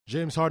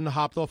James Harden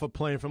hopped off a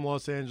plane from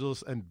Los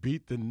Angeles and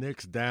beat the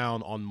Knicks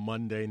down on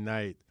Monday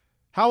night.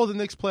 How will the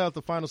Knicks play out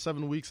the final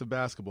 7 weeks of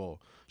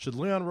basketball? Should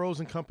Leon Rose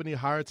and company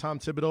hire Tom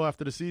Thibodeau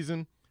after the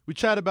season? We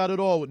chat about it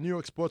all with New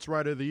York Sports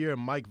Writer of the Year,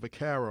 Mike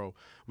Vaccaro.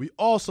 We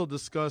also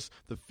discuss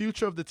the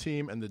future of the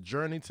team and the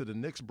journey to the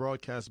Knicks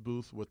broadcast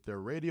booth with their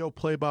radio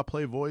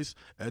play-by-play voice,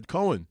 Ed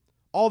Cohen.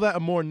 All that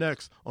and more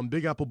next on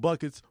Big Apple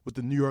Buckets with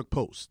the New York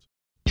Post.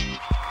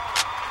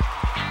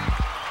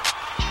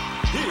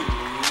 Here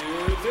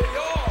they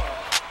are,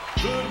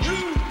 the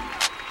New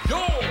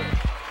York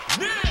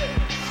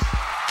Knicks.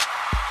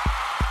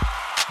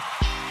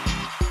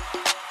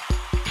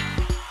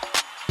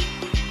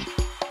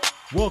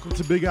 Welcome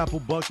to Big Apple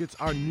Buckets,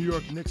 our New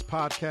York Knicks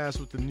podcast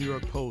with the New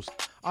York Post.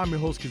 I'm your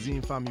host,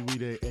 Kazim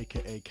Famiwide,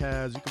 a.k.a.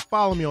 Kaz. You can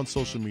follow me on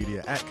social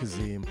media at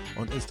Kazim,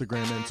 on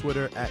Instagram and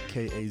Twitter at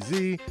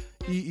KAZEEM.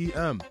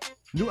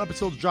 New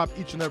episodes drop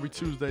each and every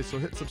Tuesday, so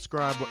hit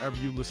subscribe wherever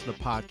you listen to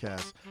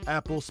podcasts.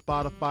 Apple,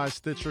 Spotify,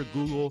 Stitcher,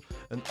 Google,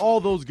 and all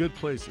those good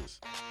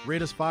places.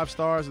 Rate us 5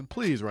 stars, and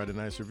please write a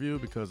nice review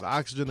because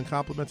oxygen and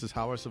compliments is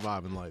how I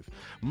survive in life.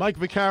 Mike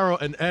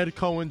Vaccaro and Ed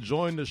Cohen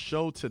join the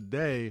show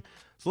today,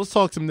 so let's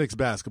talk some Knicks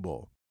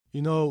basketball.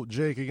 You know,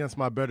 Jake, against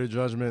my better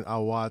judgment, I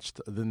watched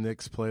the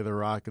Knicks play the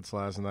Rockets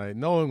last night,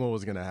 knowing what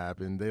was going to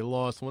happen. They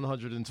lost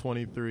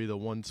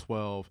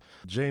 123-112.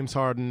 James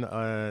Harden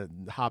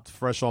hopped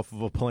fresh off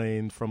of a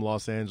plane from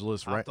Los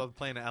Angeles. Hopped off the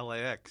plane to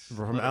LAX.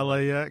 From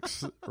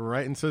LAX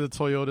right into the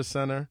Toyota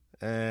Center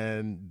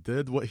and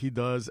did what he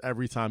does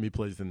every time he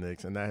plays the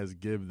Knicks, and that has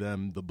given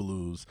them the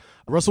blues.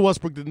 Russell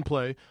Westbrook didn't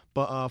play,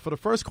 but for the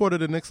first quarter,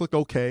 the Knicks looked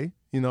okay.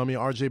 You know, I mean,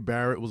 R.J.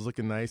 Barrett was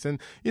looking nice. And,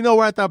 you know,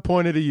 we're at that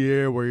point of the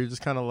year where you're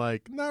just kind of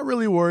like not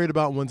really worried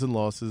about wins and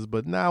losses,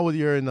 but now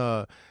you're in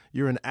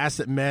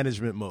asset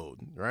management mode,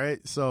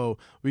 right? So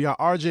we got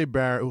R.J.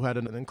 Barrett, who had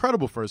an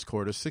incredible first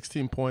quarter,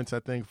 16 points,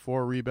 I think,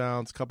 4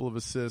 rebounds, couple of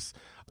assists,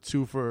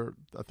 2 for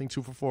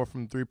 4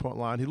 from the three-point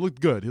line. He looked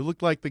good. He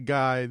looked like the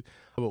guy.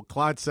 Well,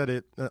 Clyde said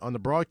it on the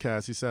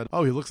broadcast. He said,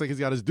 "Oh, he looks like he's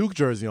got his Duke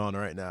jersey on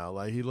right now.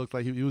 Like he looked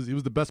like he was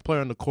the best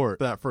player on the court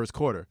for that first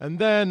quarter." And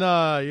then,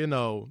 you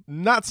know,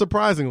 not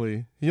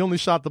surprisingly, he only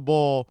shot the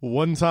ball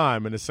one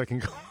time in the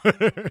second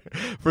quarter.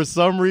 For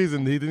some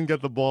reason, he didn't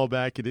get the ball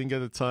back. He didn't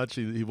get a touch.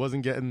 He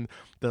wasn't getting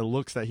the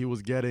looks that he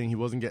was getting. He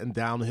wasn't getting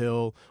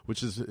downhill,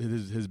 which is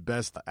his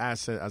best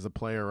asset as a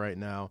player right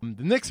now.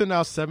 The Knicks are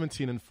now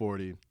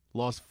 17-40.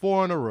 Lost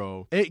 4 in a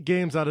row, 8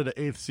 games out of the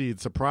 8th seed,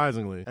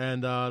 surprisingly.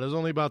 And there's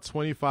only about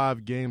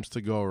 25 games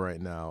to go right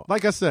now.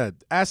 Like I said,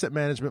 asset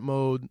management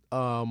mode.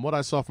 What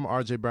I saw from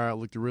R.J. Barrett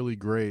looked really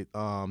great.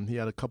 He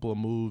had a couple of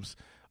moves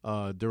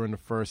during the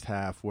first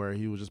half where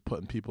he was just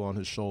putting people on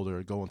his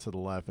shoulder, going to the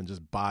left and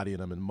just bodying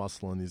them and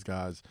muscling these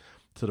guys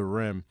to the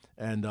rim.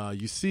 And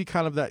you see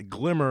kind of that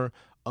glimmer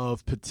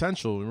of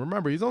potential. And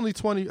remember, he's only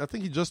 20. I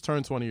think he just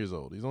turned 20 years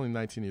old. He's only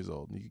 19 years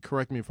old. You can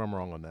correct me if I'm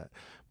wrong on that.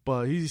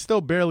 But he's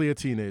still barely a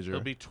teenager. He'll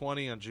be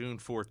 20 on June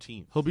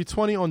 14th. He'll be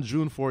 20 on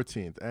June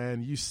 14th.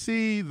 And you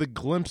see the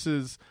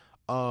glimpses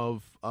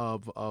of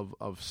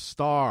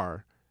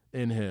star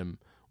in him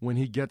when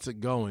he gets it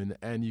going,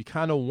 and you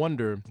kind of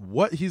wonder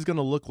what he's going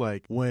to look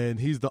like when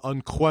he's the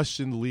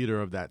unquestioned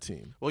leader of that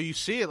team. Well, you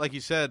see it, like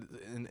you said,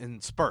 in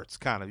spurts,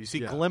 kind of. You see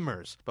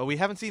glimmers, but we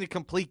haven't seen a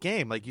complete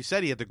game. Like you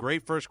said, he had the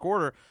great first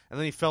quarter, and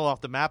then he fell off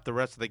the map the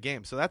rest of the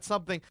game. So that's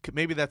something,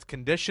 maybe that's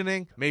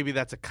conditioning, maybe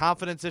that's a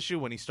confidence issue.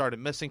 When he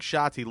started missing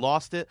shots, he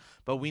lost it,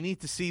 but we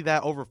need to see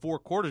that over 4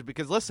 quarters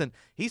because, listen,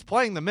 he's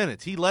playing the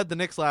minutes. He led the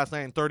Knicks last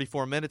night in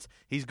 34 minutes.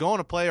 He's going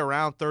to play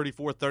around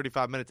 34,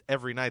 35 minutes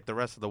every night the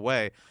rest of the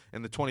way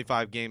in the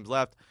 25 games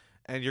left,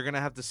 and you're going to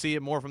have to see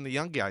it more from the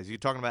young guys. You're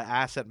talking about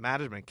asset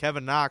management.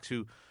 Kevin Knox,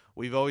 who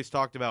we've always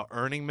talked about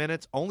earning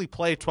minutes, only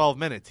played 12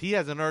 minutes. He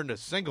hasn't earned a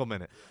single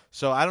minute.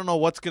 So I don't know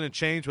what's going to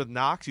change with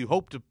Knox. You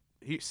hope to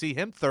see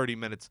him 30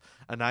 minutes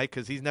a night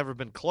because he's never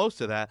been close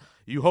to that.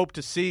 You hope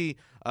to see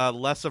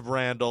less of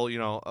Randall, you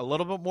know, a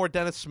little bit more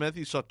Dennis Smith.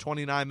 You saw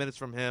 29 minutes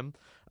from him.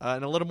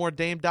 And a little more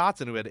Dame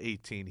Dotson, who had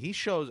 18. He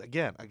shows,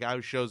 again, a guy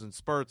who shows in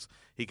spurts.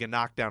 He can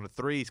knock down a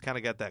three. He's kind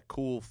of got that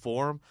cool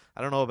form.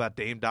 I don't know about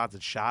Dame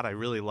Dotson's shot. I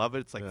really love it.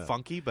 It's like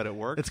funky, but it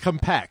works. It's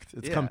compact.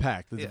 It's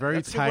compact. It's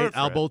very tight,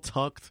 elbow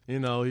tucked. You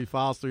know, he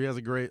fouls through. He has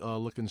a great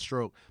looking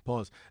stroke.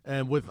 Pause.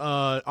 And with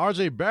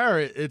R.J.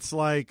 Barrett, it's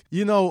like,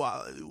 you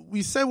know,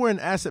 we say we're in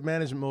asset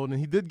management mode, and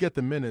he did get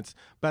the minutes,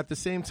 but at the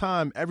same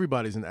time,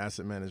 everybody's in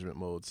asset management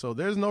mode. So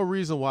there's no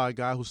reason why a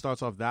guy who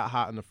starts off that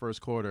hot in the first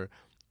quarter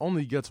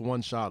only gets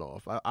one shot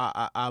off.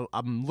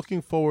 I'm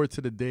looking forward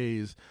to the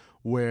days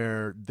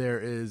where there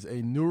is a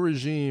new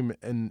regime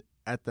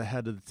at the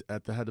head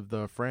of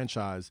the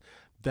franchise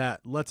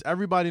that lets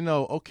everybody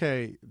know,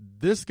 okay,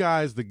 this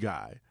guy's the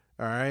guy.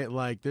 All right,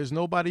 like there's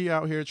nobody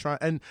out here trying,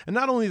 and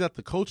not only that,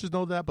 the coaches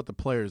know that, but the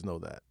players know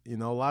that. You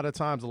know, a lot of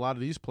times, a lot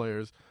of these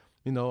players,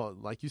 you know,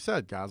 like you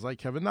said, guys like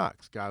Kevin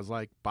Knox, guys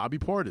like Bobby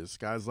Portis,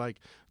 guys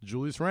like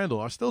Julius Randle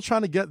are still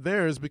trying to get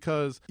theirs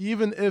because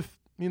even if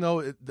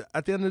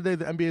at the end of the day,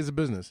 the NBA is a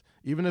business.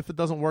 Even if it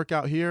doesn't work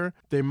out here,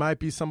 there might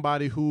be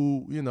somebody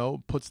who,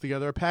 puts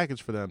together a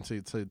package for them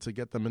to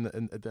get them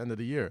at the end of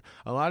the year.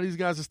 A lot of these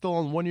guys are still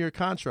on one-year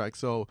contracts,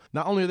 so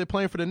not only are they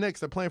playing for the Knicks,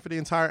 they're playing for the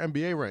entire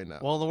NBA right now.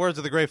 Well, in the words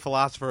of the great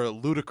philosopher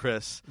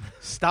Ludacris,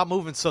 stop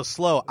moving so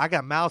slow. I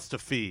got mouths to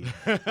feed.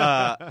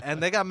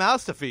 And they got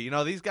mouths to feed.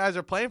 These guys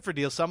are playing for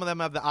deals. Some of them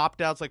have the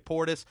opt-outs like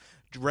Portis.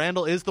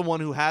 Randall is the one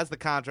who has the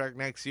contract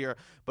next year.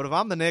 But if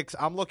I'm the Knicks,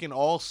 I'm looking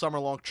all summer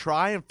long.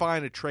 Try and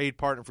find a trade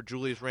partner for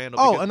Julius Randle.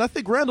 Oh, and I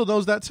think Randall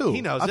knows that too.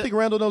 He knows I think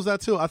Randall knows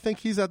that too. I think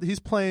he's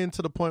playing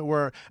to the point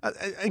where,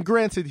 and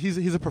granted,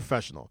 he's a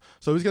professional,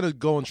 so he's gonna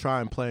go and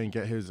try and play and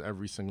get his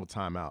every single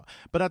time out.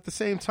 But at the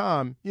same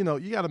time, you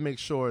got to make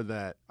sure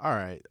that, all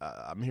right,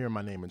 I'm hearing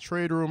my name in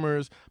trade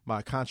rumors.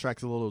 My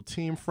contract's a little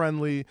team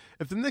friendly.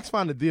 If the Knicks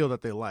find a deal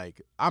that they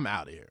like, I'm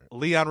out of here.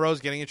 Leon Rose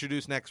getting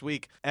introduced next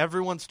week.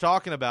 Everyone's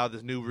talking about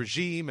this new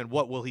regime and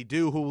what will he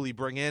do, who will he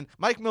bring in.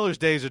 Mike Miller's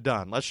days are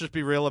done. Let's just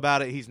be real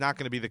about it. He's not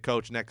going to be the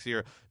coach next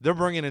year. They're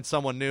bringing in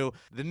someone new.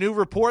 The new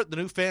report, the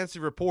new fancy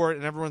report,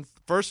 and everyone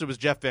first it was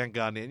Jeff Van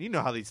Gundy, and you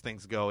know how these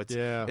things go.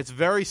 It's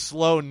very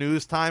slow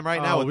news time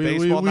right now with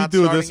baseball. We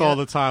do this all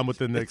the time with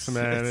the Knicks,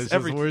 man. It's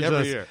every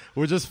year.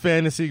 We're just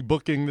fantasy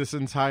booking this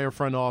entire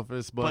front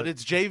office, but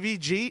it's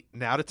JVG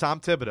now to Tom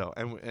Thibodeau,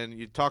 and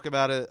you talk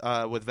about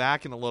it with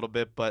Vac in a little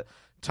bit, but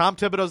Tom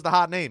Thibodeau's the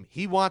hot name.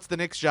 He wants the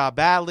Knicks job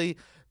badly.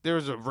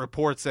 There's a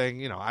report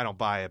saying, I don't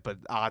buy it, but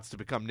odds to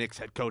become Knicks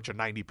head coach are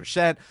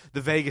 90%.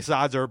 The Vegas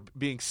odds are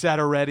being set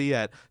already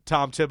at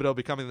Tom Thibodeau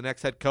becoming the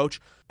next head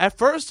coach. At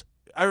first,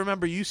 I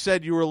remember you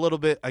said you were a little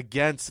bit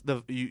against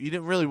you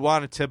didn't really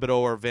want a Thibodeau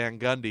or Van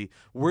Gundy.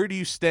 Where do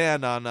you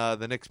stand on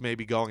the Knicks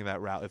maybe going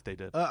that route if they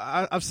did?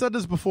 I've said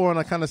this before, and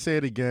I kind of say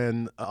it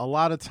again. A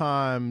lot of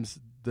times,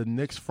 the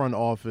Knicks front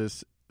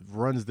office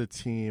runs the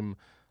team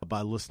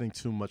by listening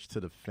too much to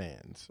the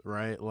fans,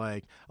 right?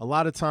 Like, a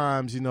lot of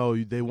times,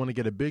 they want to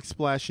get a big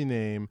splashy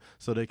name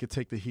so they could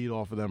take the heat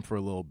off of them for a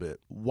little bit.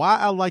 Why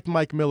I like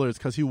Mike Miller is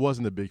because he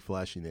wasn't a big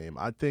flashy name.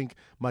 I think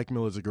Mike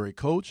Miller's a great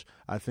coach.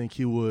 I think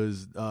he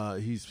was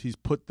he's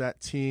put that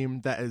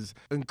team that is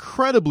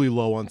incredibly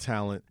low on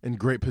talent in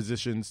great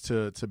positions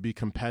to be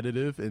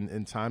competitive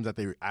in times that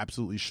they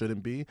absolutely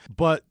shouldn't be.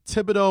 But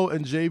Thibodeau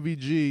and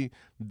JVG,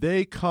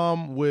 they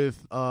come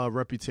with a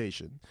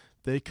reputation.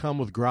 They come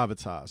with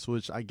gravitas,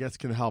 which I guess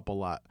can help a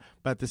lot.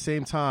 But at the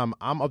same time,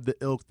 I'm of the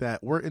ilk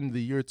that we're in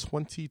the year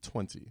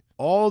 2020.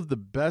 All of the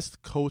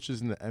best coaches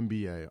in the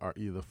NBA are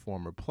either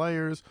former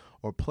players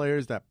or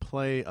players that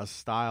play a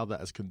style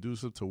that is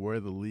conducive to where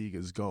the league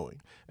is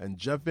going. And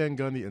Jeff Van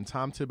Gundy and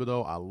Tom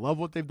Thibodeau, I love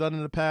what they've done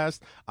in the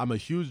past. I'm a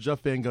huge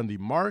Jeff Van Gundy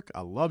mark. I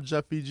love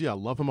Jeff VG. I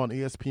love him on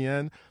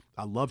ESPN.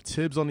 I love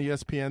Tibbs on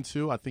ESPN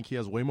too. I think he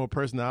has way more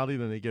personality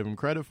than they give him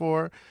credit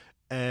for.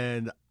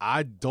 And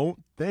I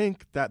don't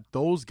think that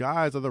those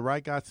guys are the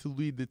right guys to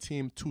lead the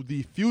team to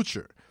the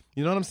future.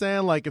 You know what I'm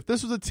saying? Like, if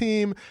this was a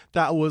team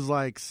that was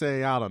like,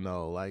 say, I don't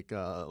know, like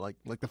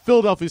the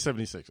Philadelphia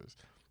 76ers,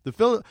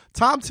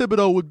 Tom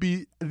Thibodeau would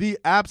be the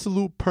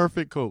absolute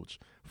perfect coach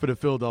for the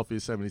Philadelphia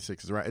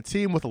 76ers, right? A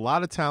team with a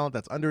lot of talent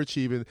that's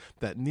underachieving,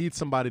 that needs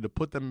somebody to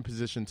put them in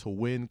position to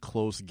win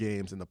close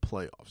games in the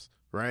playoffs,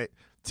 right?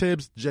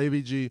 Tibbs,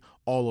 JVG,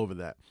 all over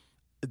that.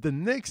 The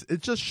Knicks,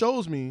 it just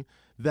shows me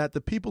that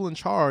the people in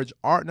charge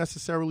aren't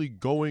necessarily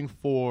going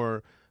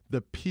for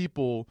the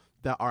people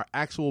that are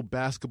actual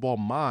basketball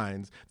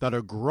minds that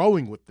are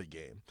growing with the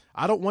game.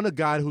 I don't want a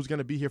guy who's going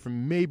to be here for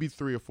maybe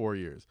 3 or 4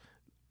 years.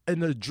 In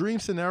the dream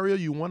scenario,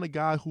 you want a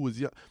guy who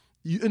is young.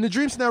 In the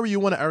dream scenario, you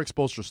want an Eric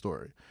Spoelstra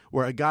story,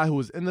 where a guy who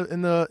was in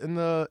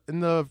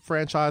the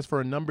franchise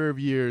for a number of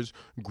years,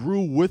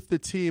 grew with the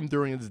team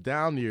during its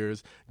down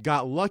years,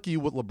 got lucky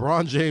with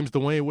LeBron James,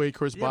 Dwayne Wade,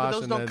 Chris Bosh. But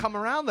those don't come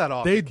around that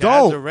often. They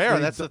don't. They're rare.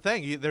 That's the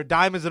thing. They're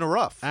diamonds in a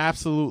rough.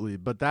 Absolutely,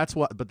 but that's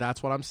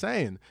what I'm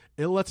saying.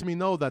 It lets me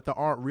know that there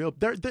aren't real.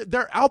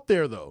 They're out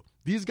there though.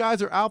 These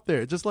guys are out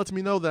there. It just lets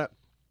me know that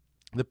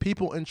the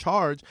people in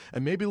charge,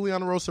 and maybe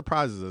Leon Rose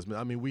surprises us.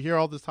 I mean, we hear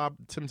all this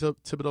Tim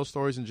Thibodeau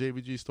stories and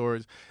JVG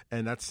stories,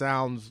 and that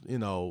sounds,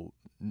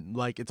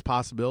 like it's a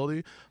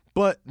possibility.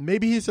 But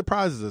maybe he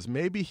surprises us.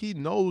 Maybe he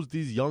knows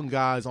these young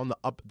guys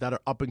that are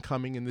up and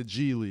coming in the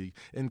G League,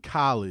 in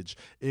college,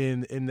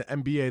 in the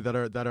NBA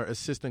that are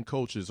assistant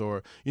coaches.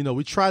 Or,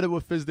 we tried it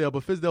with Fizdale,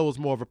 but Fizdale was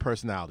more of a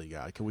personality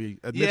guy. Can we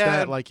admit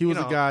that? Like, he was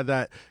a guy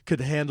that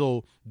could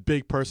handle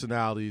big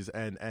personalities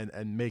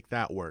and make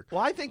that work.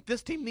 Well, I think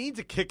this team needs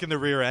a kick in the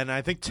rear end.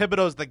 I think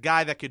Thibodeau's the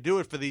guy that could do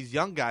it for these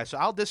young guys. So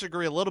I'll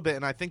disagree a little bit,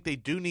 and I think they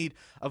do need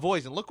a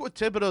voice. And look what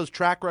Thibodeau's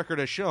track record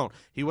has shown.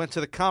 He went to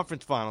the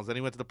conference finals, then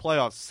he went to the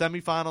playoffs,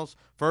 semifinals,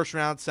 first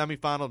round,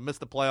 semifinals, missed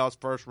the playoffs,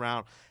 first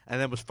round, and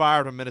then was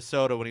fired from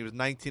Minnesota when he was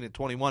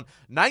 19-21.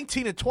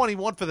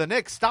 19-21 for the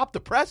Knicks. Stop the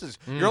presses.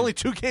 You're only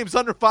 2 games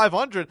under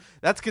 500.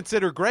 That's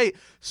considered great.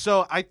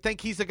 So I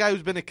think he's the guy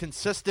who's been a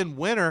consistent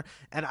winner,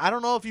 and I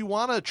don't know if you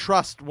want to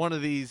trust one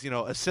of these,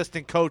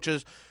 assistant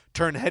coaches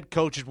turned head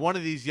coaches, one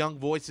of these young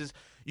voices.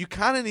 You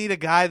kind of need a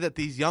guy that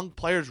these young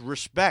players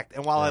respect.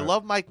 And while I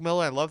love Mike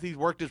Miller, I love he's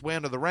worked his way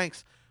under the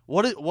ranks,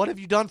 What have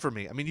you done for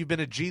me? I mean, you've been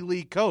a G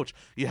League coach.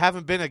 You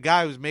haven't been a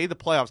guy who's made the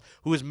playoffs,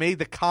 who has made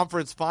the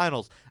conference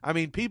finals. I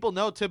mean, people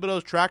know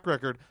Thibodeau's track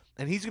record,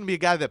 and he's going to be a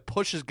guy that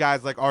pushes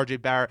guys like R.J.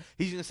 Barrett.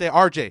 He's going to say,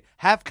 R.J.,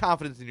 have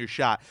confidence in your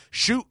shot.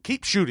 Shoot,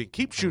 keep shooting,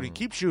 keep shooting,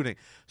 keep shooting.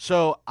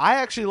 So I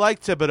actually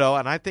like Thibodeau,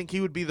 and I think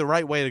he would be the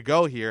right way to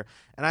go here.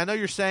 And I know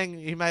you're saying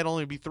he might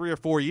only be 3 or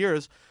 4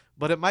 years,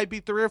 but it might be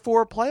 3 or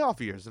 4 playoff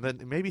years, and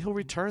then maybe he'll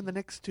return the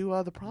Knicks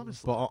to the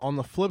promised land. But on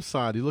the flip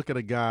side, you look at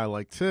a guy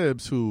like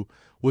Tibbs who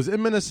was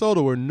in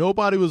Minnesota where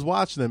nobody was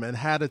watching him and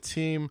had a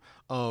team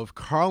of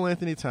Karl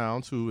Anthony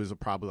Towns, who is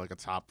probably like a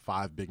top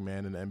 5 big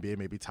man in the NBA,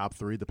 maybe top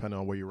 3, depending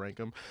on where you rank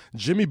him.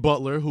 Jimmy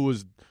Butler, who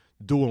was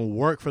doing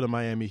work for the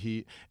Miami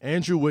Heat.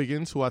 Andrew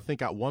Wiggins, who I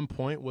think at one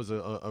point was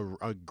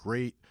a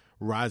great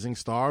rising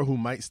star who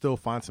might still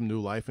find some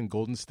new life in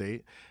Golden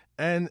State.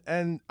 And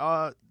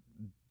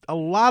a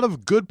lot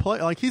of good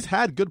play. Like, he's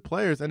had good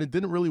players, and it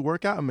didn't really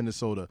work out in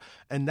Minnesota.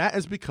 And that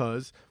is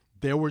because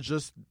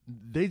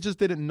they just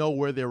didn't know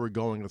where they were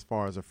going as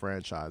far as a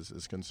franchise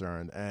is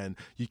concerned. And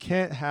you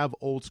can't have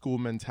old school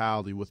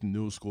mentality with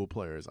new school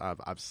players.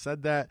 I've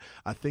said that.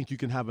 I think you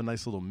can have a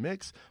nice little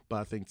mix,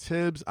 but I think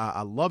Tibbs,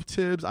 I love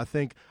Tibbs. I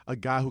think a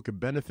guy who could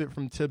benefit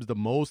from Tibbs the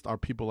most are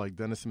people like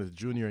Dennis Smith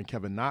Jr. and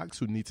Kevin Knox,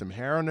 who need some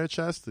hair on their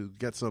chest to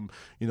get some,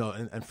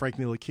 and Frank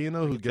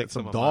Ntilikina, who get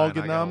some dog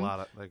in them.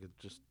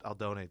 I'll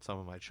donate some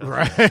of my chest.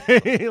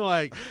 Right.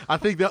 Like, I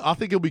think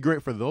it'll be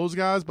great for those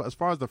guys, but as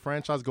far as the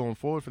franchise going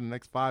forward for the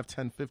next 5,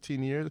 10,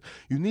 15 years,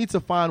 you need to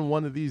find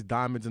one of these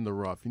diamonds in the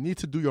rough. You need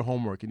to do your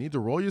homework. You need to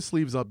roll your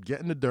sleeves up, get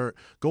in the dirt,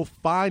 go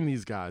find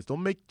these guys.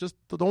 Don't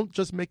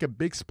just make a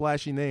big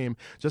splashy name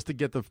just to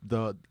get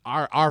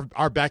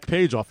our back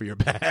page off of your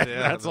back.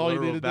 Yeah, that's all you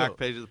need to back do.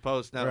 Page of the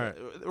Post. Now, right.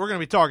 We're going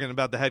to be talking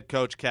about the head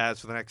coach, Kaz,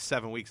 for the next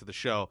 7 weeks of the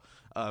show.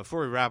 Before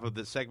we wrap up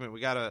this segment,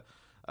 we got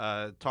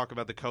to talk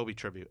about the Kobe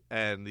tribute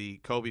and the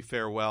Kobe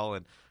farewell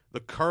and the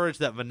courage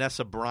that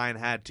Vanessa Bryant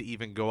had to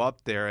even go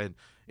up there and,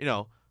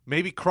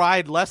 maybe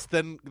cried less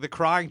than the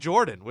crying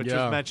Jordan, which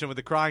was mentioned with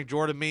the crying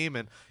Jordan meme,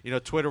 and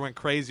Twitter went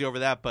crazy over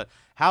that. But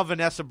how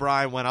Vanessa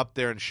Bryant went up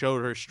there and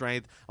showed her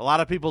strength. A lot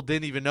of people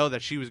didn't even know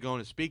that she was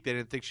going to speak. They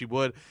didn't think she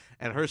would.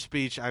 And her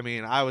speech, I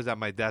mean, I was at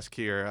my desk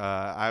here.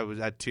 I was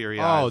at teary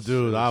eyes. Oh,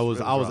 dude, I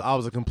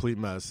was a complete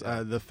mess.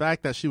 The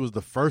fact that she was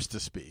the first to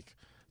speak.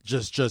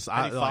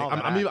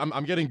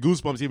 I'm getting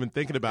goosebumps even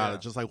thinking about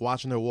it. Just like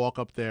watching her walk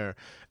up there,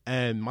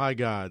 and my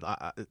God,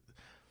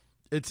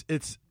 it's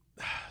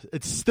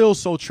still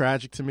so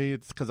tragic to me.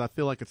 It's because I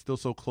feel like it's still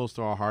so close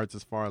to our hearts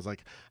as far as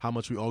like how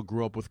much we all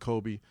grew up with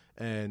Kobe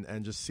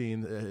and just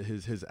seeing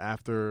his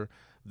after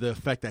the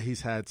effect that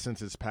he's had since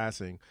his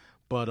passing.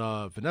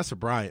 But Vanessa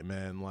Bryant,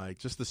 man, like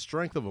just the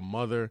strength of a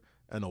mother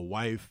and a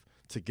wife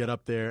to get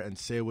up there and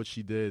say what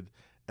she did,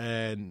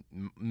 and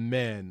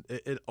man,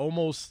 it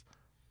almost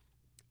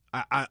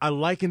I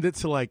likened it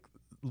to like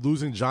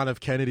losing John F.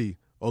 Kennedy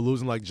or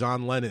losing like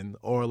John Lennon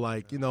or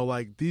like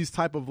like these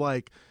type of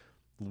like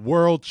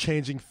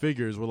world-changing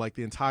figures where like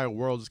the entire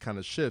world just kind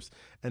of shifts.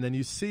 And then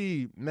you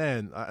see,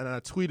 man, and I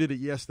tweeted it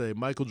yesterday,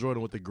 Michael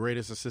Jordan with the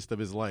greatest assist of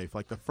his life.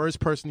 Like the first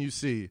person you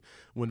see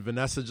when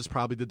Vanessa just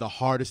probably did the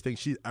hardest thing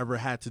she'd ever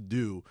had to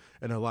do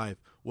in her life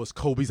was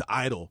Kobe's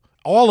idol,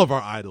 all of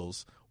our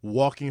idols,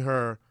 walking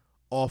her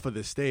off of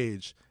the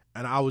stage.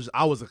 And I was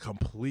a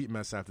complete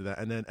mess after that.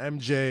 And then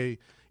MJ,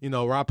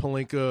 Rob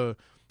Pelinka,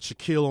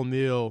 Shaquille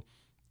O'Neal,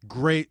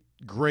 great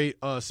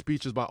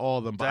speeches by all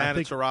of them. But Diana I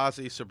think,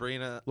 Taurasi,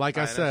 Sabrina. like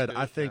I said,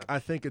 I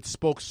think it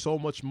spoke so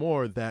much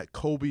more that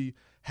Kobe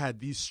had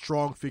these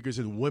strong figures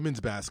in women's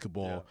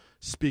basketball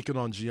speaking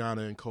on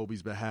Gianna and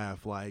Kobe's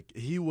behalf. Like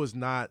he was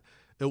not.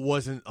 It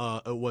wasn't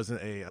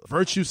a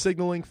virtue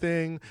signaling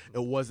thing.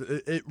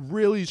 It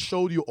really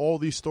showed you all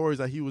these stories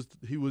that he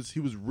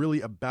was really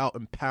about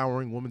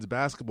empowering women's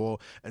basketball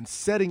and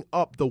setting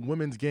up the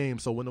women's game.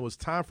 So when it was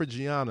time for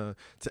Gianna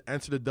to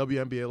enter the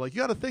WNBA, like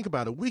you got to think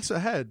about it. Weeks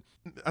ahead,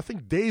 I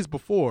think days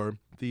before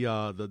the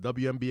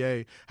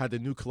WNBA had the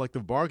new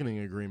collective bargaining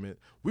agreement,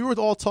 we were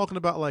all talking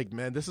about like,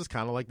 man, this is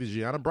kind of like the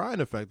Gianna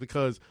Bryant effect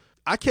because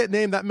I can't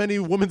name that many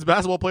women's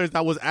basketball players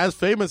that was as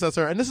famous as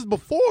her, and this is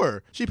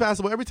before she passed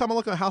away. Every time I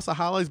look at House of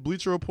Highlights,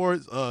 Bleacher Report,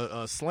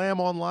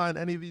 Slam Online,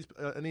 any of these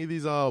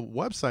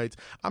websites,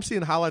 I'm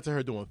seeing highlights of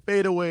her doing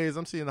fadeaways.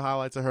 I'm seeing the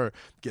highlights of her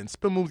getting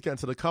spin moves, getting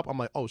to the cup. I'm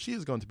like, oh, she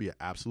is going to be an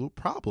absolute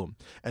problem.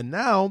 And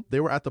now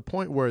they were at the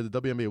point where the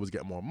WNBA was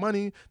getting more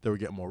money, they were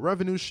getting more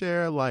revenue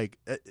share. Like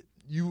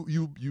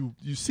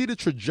you see the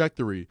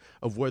trajectory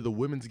of where the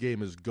women's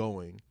game is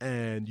going,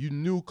 and you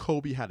knew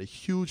Kobe had a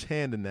huge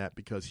hand in that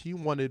because he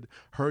wanted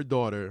her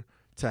daughter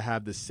to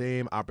have the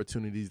same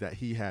opportunities that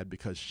he had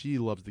because she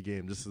loves the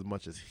game just as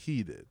much as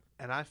he did.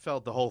 And I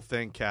felt the whole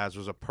thing, Kaz,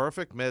 was a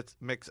perfect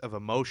mix of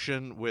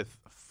emotion with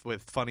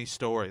funny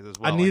stories as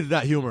well. I needed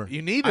that humor.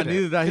 You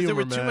needed that humor, there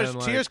were too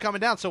much tears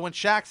coming down. So when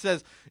Shaq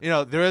says,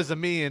 there is a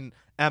me and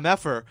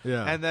MFer.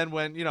 Yeah. And then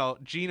when,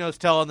 Gino's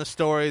telling the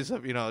stories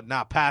of,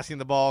 not passing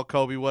the ball,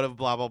 Kobe would have,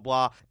 blah, blah,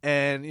 blah.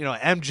 And,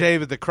 MJ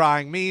with the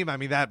crying meme, I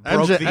mean, that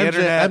broke the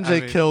internet.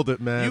 MJ killed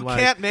it, man. You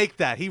can't make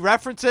that. He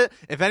referenced it.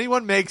 If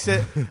anyone makes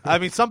it, I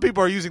mean, some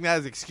people are using that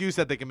as an excuse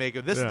that they can make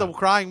it. This is the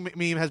crying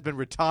meme has been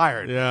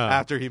retired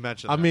after he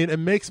mentioned that. I mean, it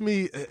makes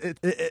me,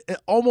 it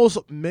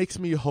almost makes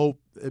me hope.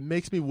 It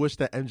makes me wish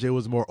that MJ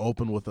was more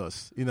open with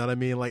us. You know what I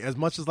mean? Like, as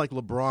much as like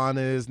LeBron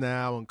is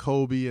now and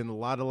Kobe and a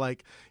lot of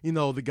like,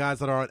 the guys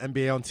that are on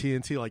NBA on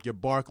TNT, like your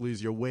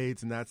Barkleys, your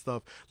Wades and that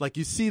stuff. Like,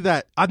 you see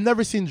that. I've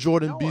never seen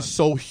Jordan be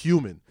so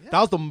human. Yeah. That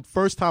was the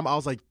first time I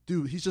was like,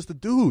 dude, he's just a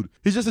dude.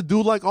 He's just a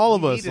dude like all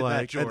of us.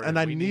 Like, and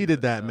I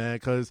needed that, man,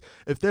 because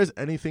if there's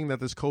anything that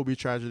this Kobe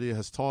tragedy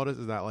has taught us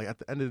is that, like, at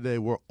the end of the day,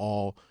 we're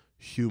all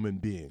human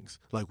beings.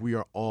 Like, we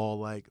are all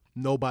like,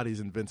 nobody's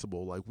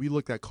invincible. Like, we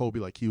looked at Kobe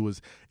like he was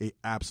a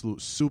absolute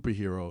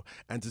superhero,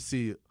 and to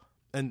see,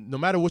 and no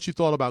matter what you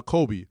thought about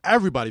Kobe,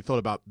 everybody thought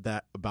about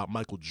that about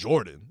Michael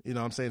Jordan. You know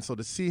what I'm saying? So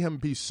to see him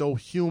be so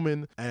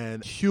human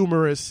and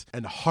humorous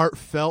and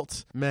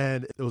heartfelt,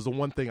 man, it was the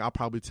one thing I'll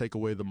probably take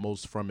away the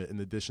most from it, in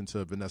addition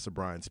to Vanessa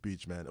Bryant's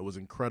speech, man. It was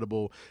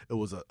incredible. It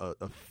was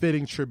a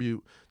fitting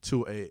tribute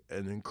to an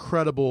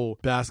incredible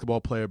basketball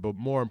player, but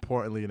more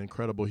importantly, an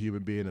incredible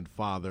human being and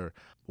father.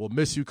 We'll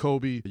miss you,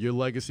 Kobe. Your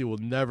legacy will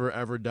never,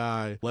 ever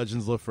die.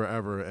 Legends live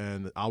forever,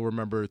 and I'll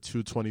remember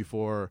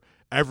 224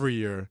 every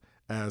year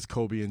as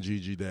Kobe and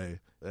Gigi Day.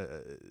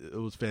 It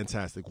was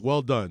fantastic.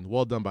 Well done.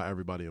 Well done by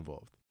everybody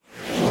involved.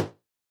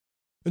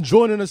 And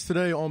joining us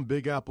today on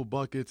Big Apple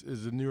Buckets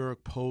is the New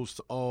York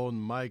Post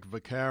own Mike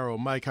Vaccaro.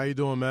 Mike, how you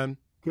doing, man?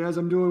 Guys,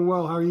 I'm doing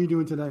well. How are you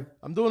doing today?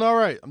 I'm doing all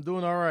right.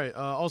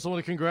 Also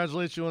want to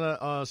congratulate you on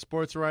that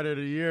Sports Writer of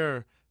the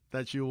Year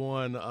that you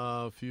won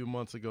a few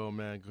months ago,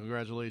 man.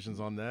 Congratulations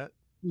on that.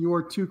 You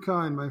are too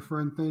kind, my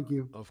friend. Thank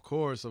you. Of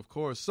course.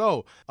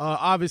 So,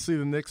 obviously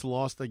the Knicks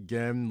lost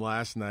again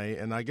last night,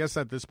 and I guess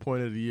at this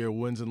point of the year,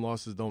 wins and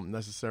losses don't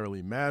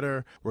necessarily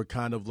matter. We're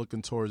kind of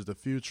looking towards the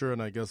future,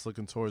 and I guess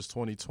looking towards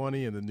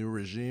 2020 and the new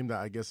regime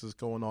that I guess is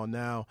going on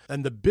now.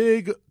 And the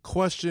big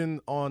question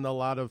on a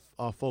lot of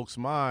folks'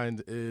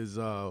 mind is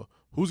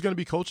who's going to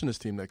be coaching this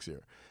team next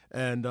year?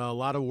 And a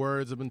lot of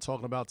words have been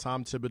talking about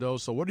Tom Thibodeau.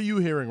 So what are you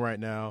hearing right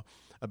now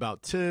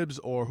about Tibbs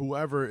or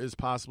whoever is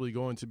possibly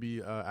going to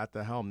be at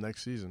the helm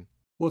next season?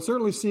 Well, it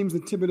certainly seems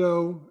that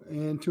Thibodeau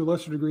and to a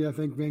lesser degree, I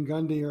think Van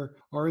Gundy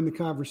are in the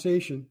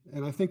conversation,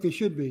 and I think they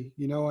should be.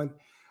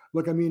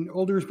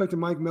 All due respect to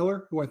Mike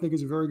Miller, who I think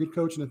is a very good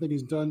coach and I think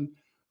has done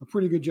a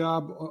pretty good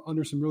job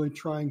under some really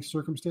trying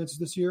circumstances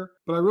this year.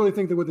 But I really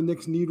think that what the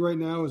Knicks need right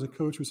now is a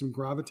coach with some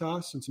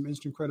gravitas and some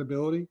instant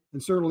credibility.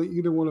 And certainly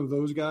either one of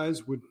those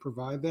guys would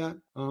provide that.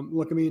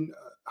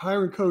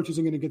 Hiring coach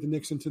isn't going to get the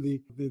Knicks into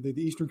the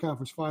Eastern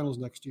Conference Finals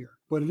next year.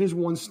 But it is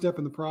one step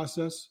in the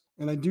process.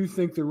 And I do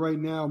think that right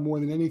now,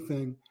 more than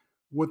anything,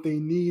 what they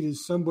need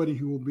is somebody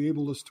who will be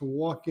able to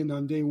walk in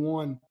on day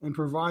one and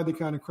provide the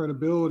kind of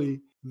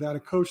credibility that a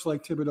coach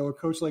like Thibodeau, a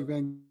coach like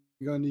Van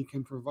Gundy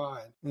can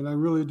provide. And I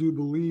really do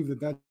believe that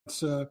that's,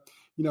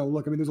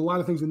 there's a lot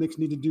of things the Knicks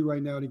need to do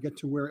right now to get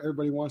to where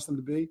everybody wants them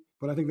to be.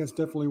 But I think that's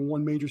definitely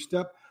one major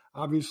step.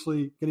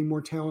 Obviously, getting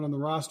more talent on the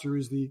roster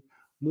is the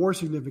more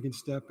significant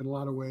step in a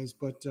lot of ways.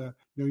 But,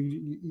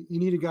 you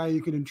need a guy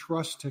you can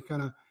entrust to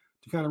kind of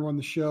run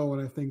the show.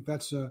 And I think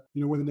that's, where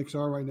the Knicks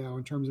are right now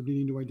in terms of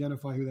needing to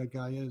identify who that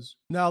guy is.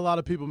 Now, a lot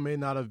of people may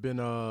not have been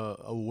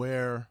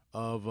aware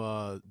of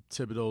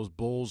Thibodeau's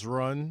Bulls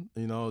run.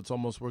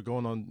 We're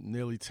going on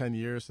nearly 10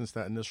 years since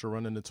that initial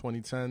run in the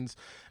 2010s.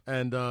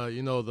 And,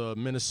 the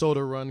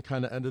Minnesota run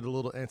kind of ended a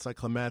little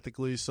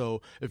anticlimactically.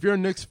 So if you're a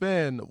Knicks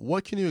fan,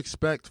 what can you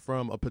expect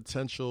from a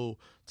potential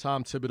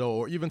Tom Thibodeau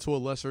or even to a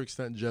lesser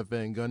extent Jeff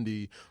Van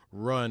Gundy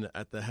run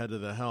at the head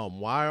of the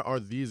helm? Why are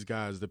these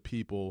guys the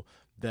people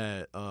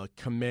that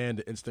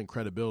command instant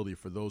credibility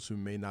for those who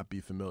may not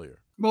be familiar?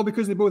 Well,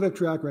 because they both have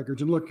track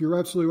records. And look, you're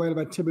absolutely right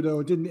about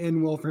Thibodeau. It didn't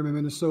end well for him in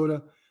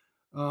Minnesota.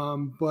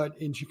 But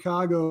in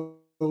Chicago,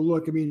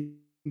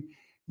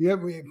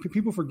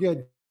 people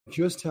forget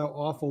just how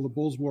awful the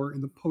Bulls were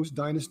in the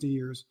post-dynasty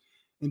years.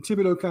 And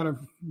Thibodeau kind of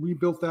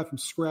rebuilt that from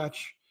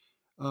scratch.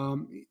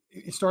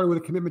 It started with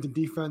a commitment to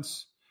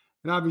defense.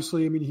 And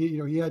obviously,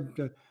 he had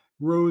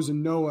Rose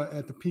and Noah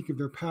at the peak of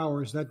their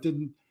powers. That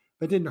didn't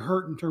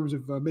hurt in terms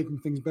of making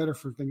things better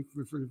for him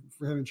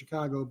in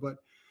Chicago. But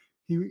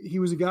he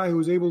was a guy who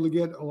was able to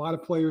get a lot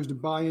of players to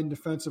buy in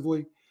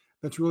defensively.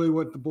 That's really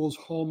what the Bulls'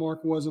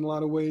 hallmark was in a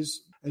lot of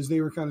ways as they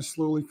were kind of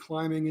slowly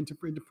climbing into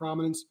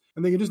prominence.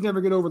 And they could just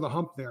never get over the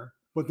hump there.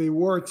 But they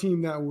were a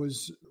team that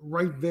was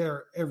right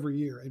there every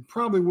year and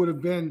probably would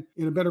have been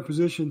in a better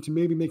position to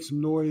maybe make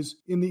some noise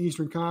in the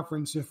Eastern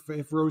Conference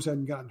if Rose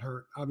hadn't gotten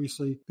hurt.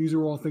 Obviously, these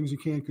are all things you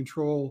can't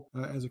control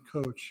as a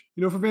coach.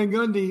 For Van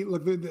Gundy,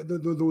 look,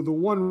 the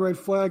one red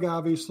flag,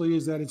 obviously,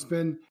 is that it's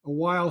been a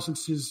while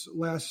since his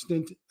last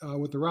stint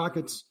with the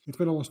Rockets. It's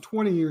been almost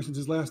 20 years since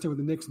his last stint with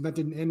the Knicks, and that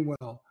didn't end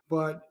well.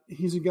 but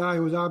he's a guy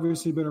who has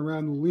obviously been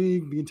around the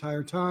league the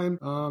entire time.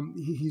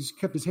 He's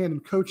kept his hand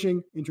in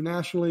coaching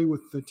internationally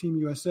with the Team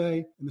USA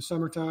in the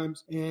summer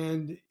times.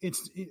 And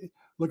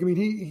look, I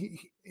mean,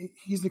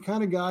 he's the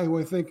kind of guy who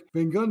I think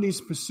Van Gundy's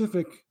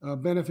specific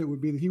benefit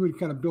would be that he would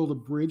kind of build a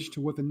bridge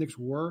to what the Knicks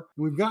were.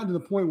 And we've gotten to the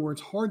point where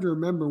it's hard to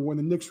remember when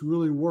the Knicks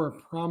really were a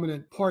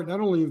prominent part,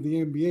 not only of the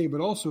NBA, but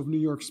also of New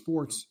York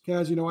sports.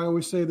 Kaz, I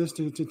always say this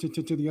to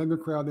the younger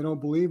crowd. They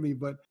don't believe me,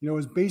 but,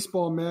 as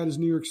baseball mad as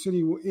New York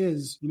City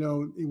is,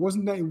 it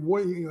wasn't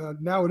that,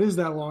 now it is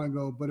that long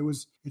ago, but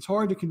it's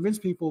hard to convince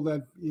people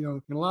that,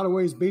 in a lot of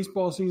ways,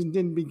 baseball season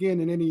didn't begin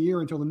in any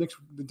year until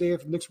the day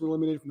after the Knicks were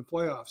eliminated from the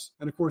playoffs.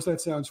 And of course,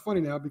 that sounds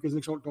funny now because the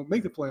Knicks don't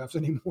make the playoffs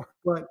anymore.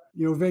 But,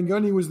 Van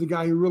Gundy was the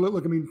guy who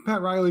really,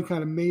 Pat Riley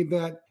kind of made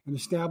that and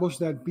established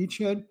that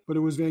beachhead, but it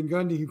was Van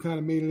Gundy who kind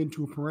of made it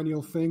into a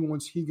perennial thing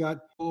once he got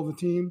all of the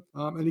team.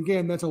 And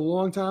again, that's a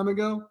long time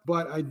ago,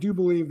 but I do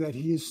believe that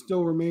he has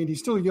still remained. He's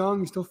still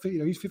young. He's still,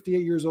 he's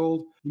 58 years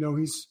old.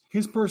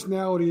 His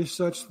personality is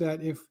such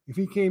that if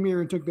he came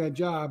here and took that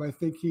job, I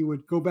think he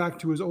would go back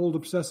to his old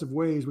obsessive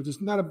ways, which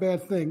is not a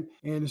bad thing,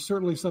 and is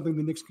certainly something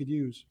the Knicks could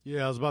use.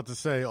 Yeah, I was about to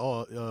say,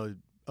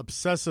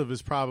 obsessive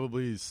is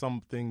probably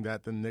something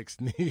that the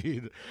Knicks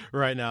need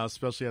right now,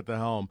 especially at the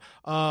helm.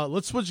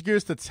 Let's switch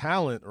gears to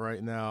talent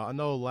right now. I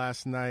know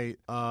last night,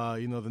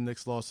 the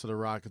Knicks lost to the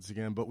Rockets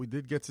again, but we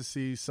did get to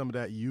see some of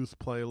that youth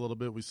play a little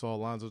bit. We saw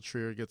Alonzo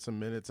Trier get some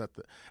minutes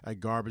at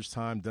garbage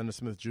time. Dennis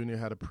Smith Jr.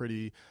 had a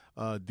pretty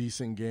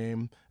decent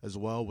game as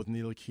well with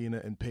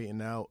Ntilikina and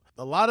Payton out.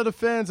 A lot of the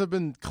fans have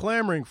been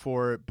clamoring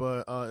for it,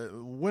 but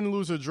win,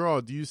 lose, or draw,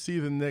 do you see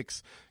the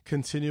Knicks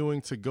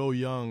continuing to go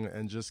young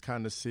and just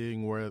kind of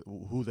seeing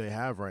who they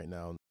have right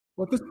now?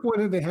 Well, at this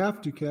point, they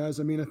have to, Kaz.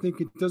 I mean, I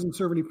think it doesn't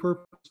serve any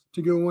purpose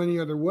to go any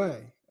other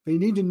way. They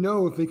need to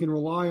know if they can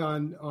rely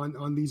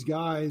on these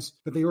guys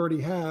that they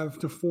already have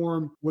to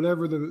form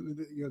whatever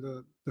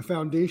the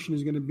foundation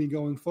is going to be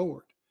going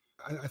forward.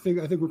 I think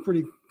we're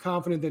pretty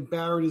confident that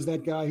Barrett is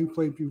that guy who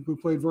played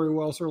very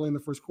well, certainly in the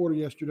first quarter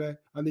yesterday.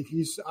 I think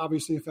he's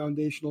obviously a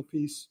foundational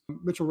piece.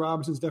 Mitchell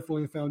Robinson's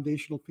definitely a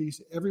foundational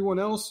piece. Everyone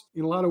else,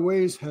 in a lot of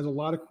ways, has a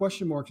lot of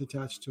question marks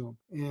attached to him.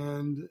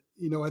 And,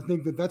 I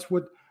think that's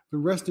what the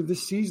rest of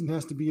this season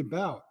has to be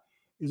about,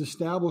 is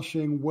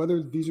establishing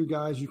whether these are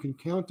guys you can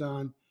count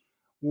on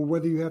or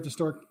whether you have to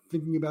start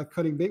thinking about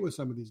cutting bait with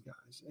some of these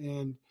guys.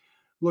 And,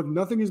 look,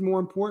 nothing is more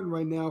important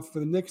right now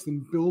for the Knicks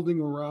than building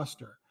a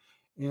roster.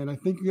 And I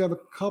think you have a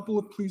couple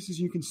of pieces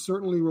you can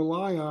certainly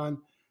rely on,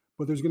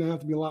 but there's going to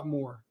have to be a lot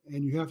more.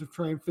 And you have to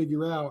try and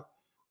figure out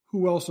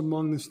who else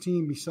among this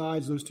team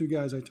besides those two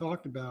guys I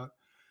talked about,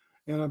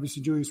 and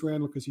obviously Julius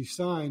Randle because he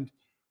signed,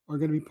 are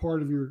going to be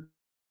part of your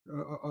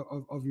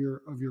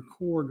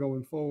core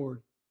going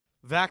forward.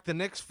 Vac, the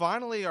Knicks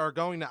finally are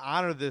going to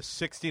honor this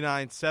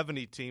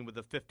 69-70 team with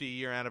the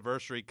 50-year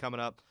anniversary coming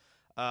up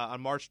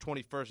on March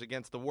 21st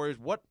against the Warriors.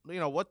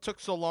 What took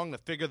so long to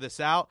figure this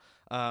out?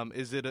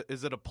 Is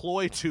it a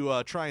ploy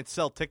to try and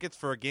sell tickets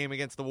for a game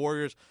against the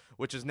Warriors,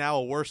 which is now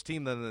a worse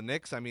team than the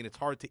Knicks? I mean, it's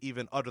hard to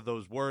even utter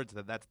those words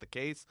that that's the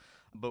case.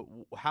 But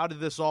how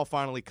did this all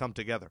finally come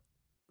together?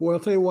 Boy, I'll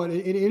tell you what,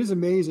 it is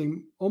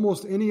amazing.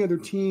 Almost any other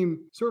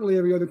team, certainly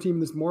every other team in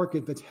this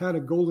market that's had a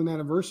golden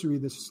anniversary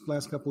this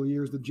last couple of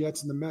years, the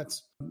Jets and the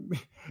Mets.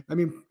 I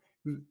mean,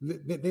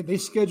 they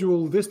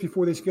scheduled this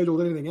before they scheduled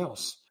anything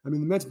else. I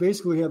mean, the Mets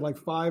basically had like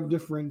 5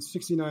 different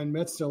 69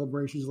 Mets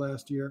celebrations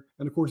last year.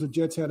 And of course, the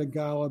Jets had a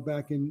gala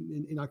back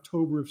in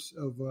October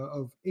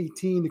of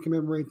 18 to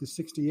commemorate the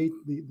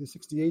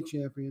 68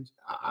 champions.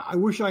 I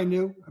wish I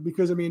knew,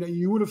 because, I mean,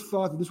 you would have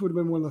thought that this would have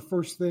been one of the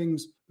first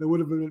things that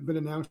would have been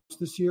announced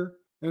this year.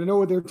 And I know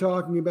what they're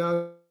talking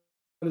about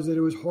is that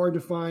it was hard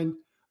to find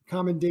a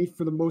common date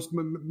for the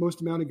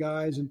most amount of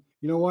guys. And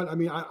you know what? I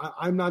mean,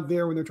 I'm not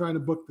there when they're trying to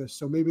book this,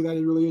 so maybe that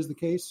really is the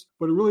case.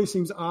 But it really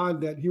seems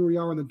odd that here we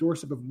are on the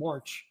doorstep of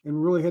March, and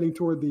we're really heading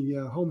toward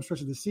the home stretch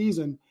of the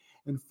season,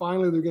 and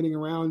finally they're getting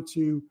around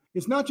to.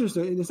 It's not just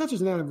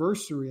an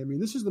anniversary. I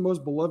mean, this is the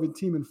most beloved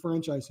team in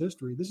franchise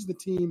history. This is the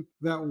team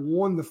that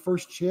won the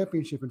first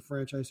championship in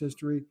franchise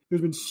history.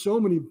 There's been so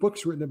many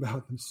books written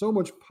about them, so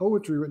much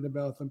poetry written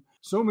about them,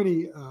 so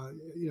many,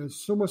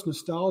 so much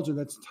nostalgia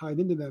that's tied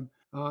into them.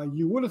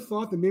 You would have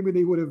thought that maybe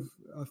they would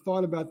have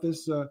thought about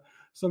this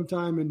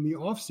sometime in the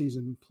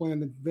offseason,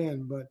 planned it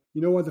then. But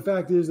you know what? The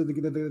fact is that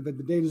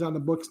the date is on the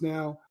books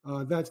now.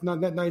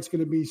 That night's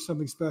going to be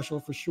something special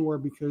for sure,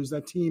 because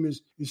that team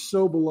is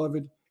so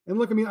beloved. And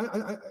look, I mean,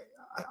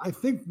 I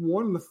think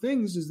one of the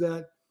things is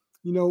that,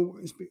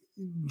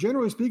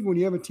 generally speaking, when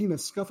you have a team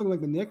that's scuffling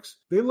like the Knicks,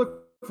 they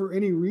look for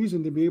any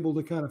reason to be able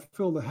to kind of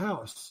fill the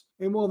house.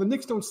 And while the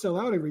Knicks don't sell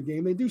out every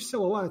game, they do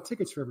sell a lot of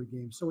tickets for every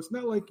game. So it's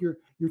not like you're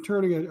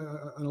turning an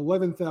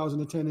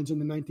 11,000 attendance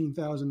into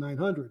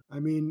 19,900. I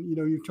mean,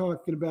 you're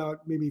talking about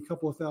maybe a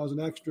couple of thousand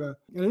extra.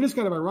 And it is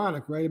kind of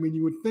ironic, right? I mean,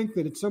 you would think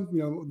that it's the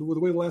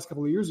way the last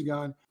couple of years have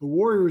gone, the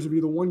Warriors would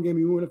be the one game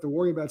you wouldn't have to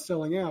worry about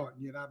selling out.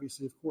 And yet,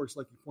 obviously, of course,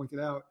 like you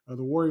pointed out,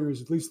 the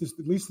Warriors, at least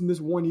in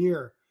this one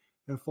year,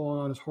 have fallen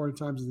on as hard a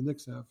times as the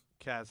Knicks have.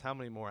 Kaz, how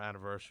many more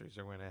anniversaries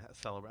are we going to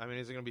celebrate? I mean,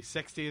 is it going to be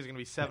 60? Is it going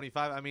to be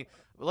 75? I mean,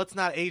 let's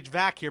not age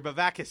Vac here, but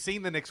Vac has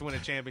seen the Knicks win a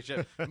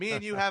championship. Me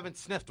and you haven't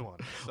sniffed one.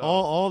 So.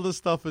 All this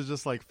stuff is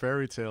just like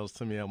fairy tales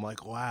to me. I'm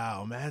like,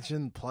 wow,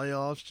 imagine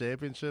playoffs,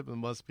 championship. It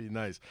must be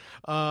nice.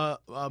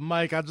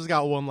 Mike, I just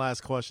got one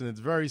last question. It's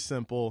very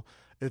simple.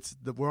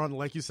 We're on,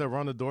 like you said, we're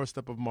on the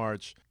doorstep of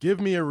March.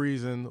 Give me a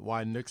reason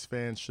why Knicks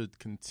fans should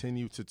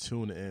continue to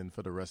tune in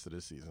for the rest of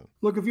the season.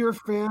 Look, if you're a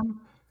fan,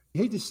 I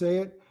hate to say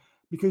it,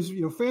 because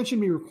fans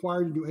shouldn't be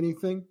required to do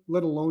anything,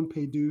 let alone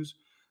pay dues.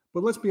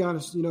 But let's be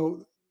honest,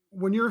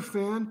 when you're a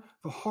fan,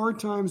 the hard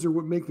times are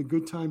what make the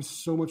good times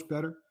so much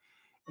better.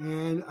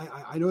 And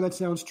I know that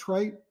sounds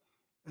trite,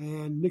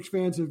 and Knicks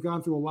fans have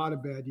gone through a lot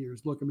of bad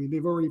years. Look, I mean,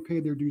 they've already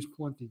paid their dues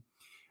plenty.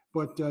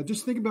 But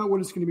just think about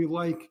what it's going to be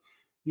like,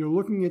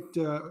 looking at,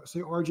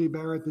 say, R.J.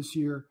 Barrett this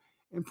year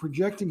and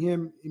projecting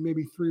him in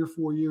maybe 3 or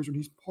 4 years when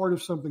he's part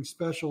of something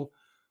special,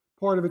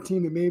 part of a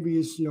team that maybe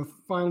is,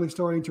 finally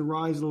starting to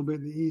rise a little bit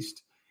in the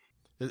East.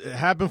 It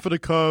happened for the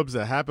Cubs.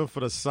 It happened for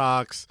the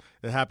Sox.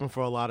 It happened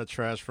for a lot of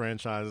trash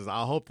franchises.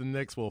 I hope the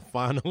Knicks will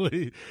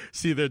finally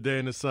see their day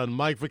in the sun.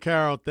 Mike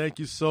Vaccaro, thank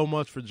you so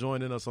much for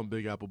joining us on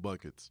Big Apple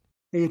Buckets.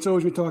 Hey, it's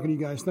always good talking to you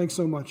guys. Thanks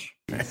so much.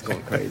 That's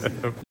going crazy.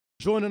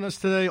 Joining us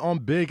today on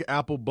Big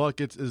Apple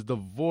Buckets is the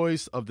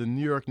voice of the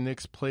New York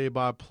Knicks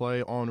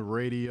play-by-play on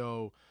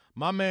radio,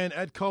 my man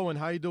Ed Cohen.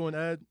 How you doing,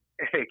 Ed?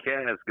 Hey,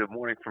 Kaz. Good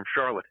morning from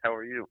Charlotte. How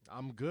are you?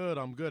 I'm good.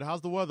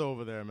 How's the weather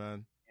over there,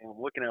 man? I'm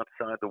looking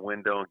outside the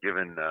window,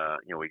 given,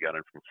 we got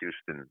in from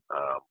Houston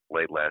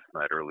late last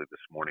night, early this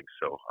morning.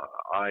 So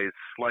eyes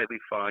slightly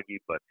foggy,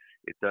 but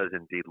it does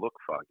indeed look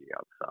foggy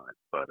outside.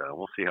 But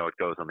we'll see how it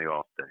goes on the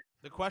off day.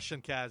 The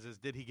question, Kaz, is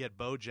did he get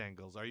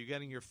Bojangles? Are you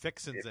getting your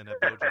fixins in at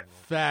Bojangles?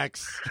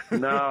 Facts.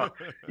 No.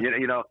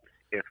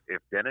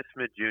 If Dennis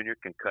Smith Jr.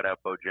 can cut out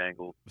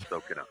Bojangles, so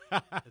can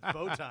I. It's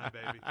bow time,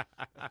 baby.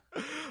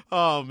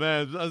 Oh,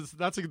 man,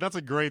 that's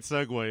a great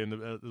segue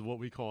into what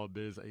we call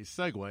biz a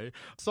segue.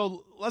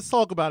 So let's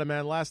talk about it,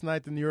 man. Last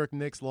night, the New York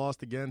Knicks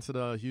lost again to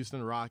the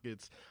Houston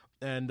Rockets.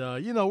 And,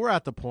 we're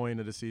at the point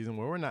of the season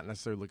where we're not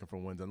necessarily looking for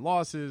wins and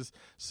losses.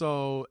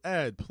 So,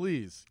 Ed,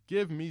 please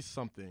give me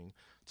something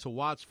to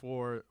watch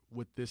for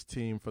with this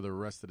team for the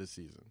rest of the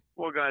season.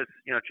 Well, guys,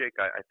 Jake,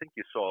 I think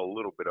you saw a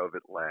little bit of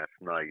it last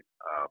night.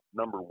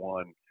 Number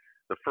one,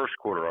 the first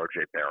quarter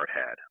R.J. Barrett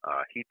had.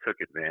 He took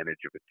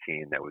advantage of a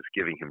team that was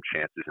giving him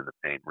chances in the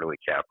paint, really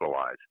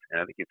capitalized.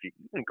 And I think if you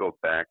even go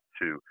back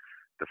to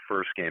the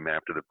first game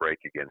after the break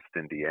against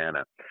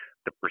Indiana,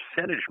 the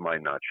percentage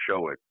might not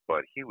show it,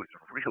 but he was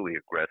really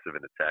aggressive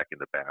in attacking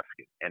the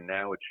basket. And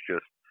now it's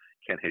just,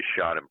 can his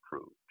shot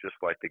improve?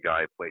 Just like the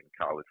guy I played in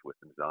college with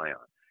in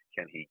Zion.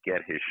 Can he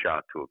get his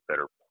shot to a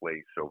better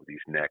place over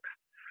these next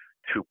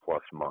 2+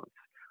 months?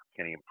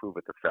 Can he improve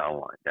at the foul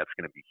line? That's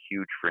going to be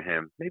huge for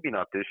him. Maybe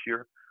not this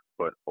year,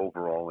 but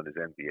overall in his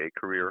NBA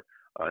career.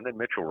 And then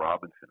Mitchell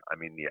Robinson, I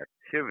mean, the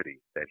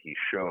activity that he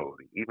showed,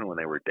 even when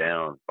they were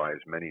down by as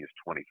many as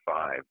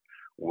 25,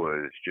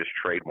 was just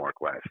trademark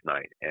last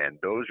night. And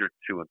those are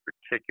two in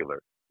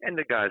particular, and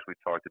the guys we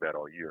talked about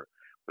all year.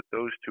 But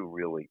those two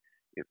really,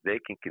 if they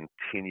can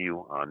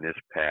continue on this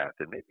path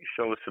and maybe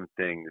show us some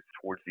things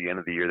towards the end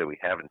of the year that we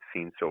haven't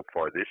seen so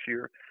far this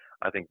year,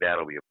 I think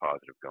that'll be a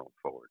positive going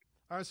forward.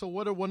 All right, so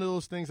what are one of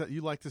those things that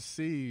you like to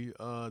see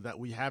that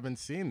we haven't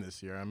seen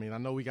this year? I mean, I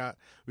know we got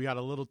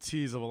a little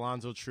tease of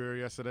Alonzo Trier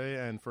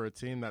yesterday, and for a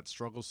team that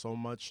struggles so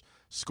much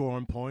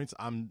scoring points,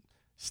 I'm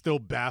still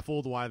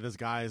baffled why this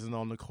guy isn't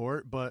on the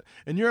court. But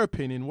in your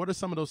opinion, what are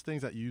some of those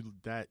things that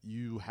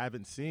you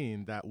haven't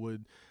seen that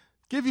would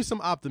give you some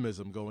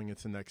optimism going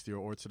into next year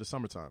or to the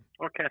summertime?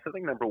 Okay, so I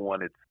think number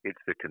one, it's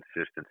the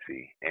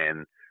consistency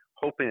and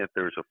hoping that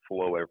there's a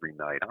flow every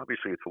night.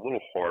 Obviously, it's a little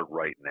hard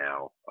right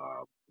now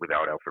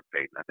without Elfrid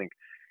Payton. I think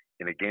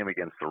in a game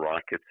against the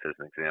Rockets, as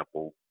an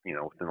example,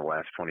 within the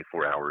last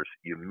 24 hours,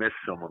 you miss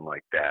someone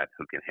like that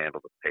who can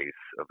handle the pace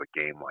of a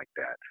game like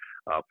that.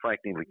 Frank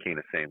Ntilikina,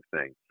 the same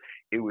thing.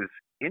 It was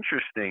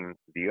interesting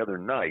the other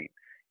night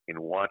in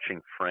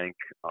watching Frank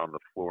on the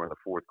floor in the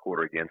fourth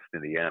quarter against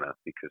Indiana,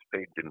 because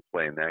Payton didn't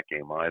play in that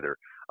game either.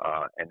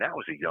 And that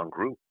was a young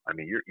group. I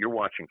mean, you're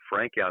watching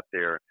Frank out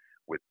there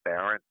with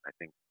Barrett. I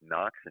think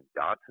Knox and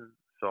Dotson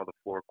saw the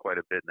floor quite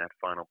a bit in that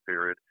final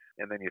period.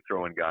 And then you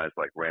throw in guys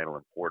like Randall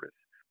and Portis.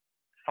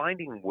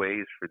 Finding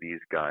ways for these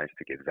guys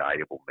to get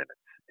valuable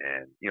minutes.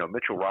 And,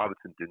 Mitchell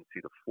Robinson didn't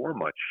see the floor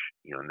much,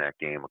 in that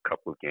game a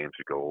couple of games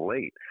ago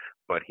late.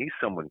 But he's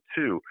someone,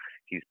 too,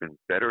 he's been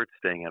better at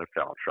staying out of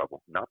foul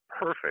trouble. Not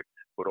perfect,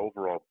 but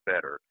overall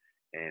better.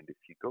 And if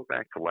you go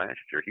back to last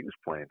year, he was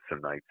playing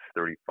some nights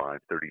 35,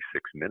 36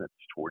 minutes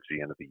towards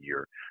the end of the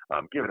year,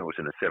 given it was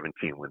in a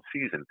 17-win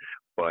season.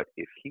 But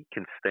if he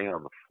can stay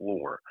on the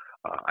floor,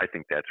 I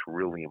think that's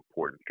really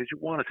important because you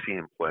want to see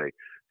him play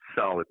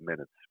solid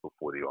minutes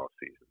before the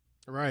offseason.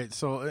 Right.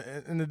 So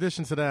in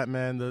addition to that,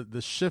 man,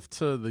 the shift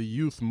to the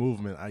youth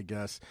movement, I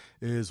guess,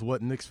 is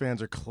what Knicks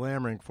fans are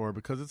clamoring for,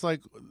 because it's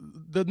like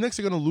the Knicks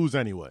are going to lose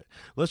anyway.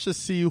 Let's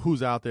just see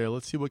who's out there.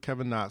 Let's see what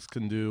Kevin Knox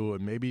can do.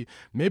 And maybe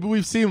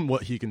we've seen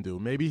what he can do.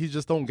 Maybe he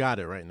just don't got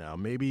it right now.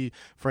 Maybe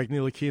Frank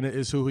Ntilikina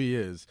is who he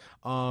is.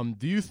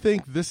 Do you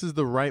think this is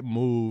the right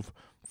move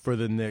for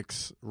the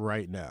Knicks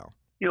right now?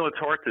 It's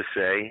hard to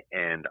say,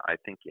 and I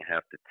think you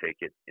have to take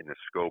it in the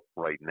scope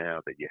right now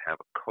that you have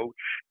a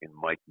coach in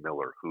Mike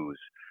Miller who's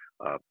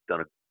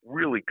done a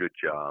really good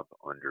job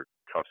under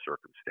tough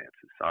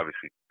circumstances.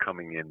 Obviously,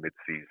 coming in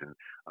midseason,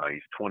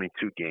 he's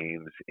 22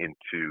 games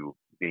into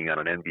being on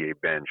an NBA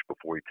bench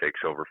before he takes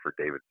over for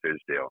David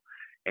Fizdale.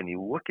 And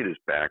you look at his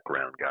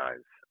background,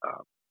 guys,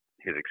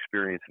 his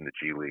experience in the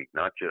G League,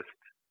 not just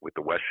with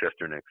the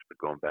Westchester Knicks, but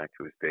going back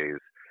to his days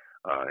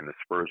in the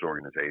Spurs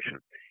organization.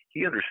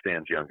 He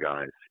understands young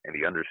guys and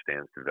he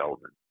understands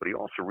development, but he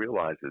also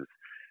realizes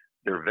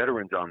there are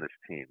veterans on this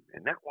team.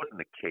 And that wasn't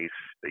the case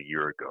a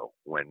year ago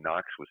when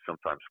Knox was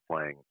sometimes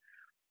playing,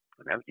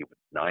 I mean,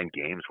 9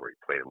 games where he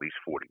played at least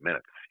 40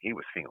 minutes. He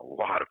was seeing a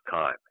lot of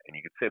time. And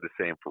you could say the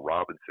same for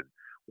Robinson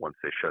once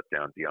they shut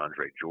down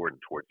DeAndre Jordan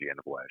towards the end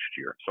of last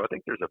year. So I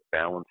think there's a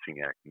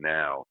balancing act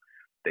now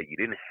that you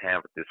didn't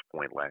have at this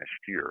point last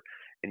year.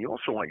 And you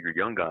also want your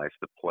young guys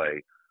to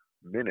play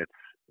minutes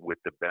with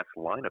the best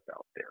lineup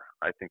out there.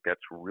 I think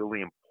that's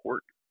really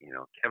important.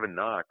 Kevin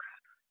Knox,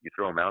 you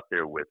throw him out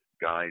there with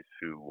guys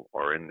who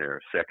are in their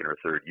second or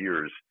third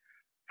years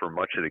for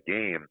much of the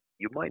game,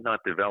 you might not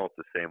develop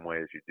the same way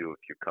as you do if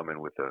you come in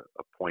with a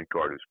point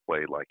guard who's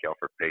played like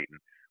Elfrid Payton,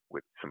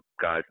 with some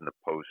guys in the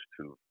post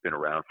who've been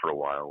around for a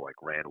while like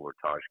Randall or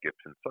Taj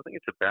Gibson. So I think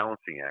it's a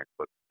balancing act,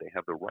 but they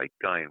have the right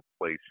guy in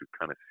place who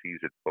kind of sees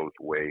it both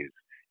ways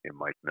in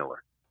Mike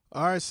Miller.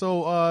 All right,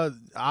 so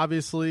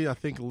obviously I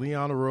think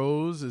Leon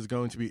Rose is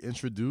going to be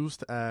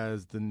introduced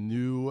as the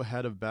new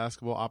head of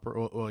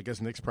basketball, I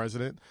guess Knicks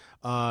president,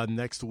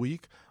 next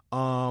week.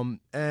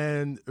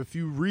 And if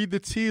you read the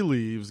tea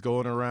leaves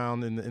going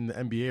around in the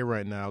NBA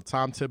right now,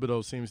 Tom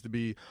Thibodeau seems to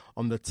be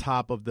on the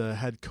top of the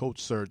head coach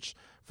search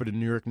for the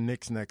New York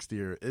Knicks next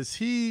year. Is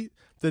he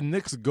the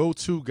Knicks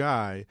go-to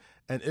guy?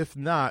 And if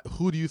not,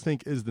 who do you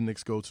think is the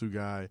Knicks go-to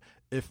guy,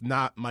 if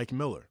not Mike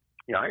Miller?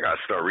 Yeah, I got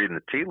to start reading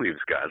the tea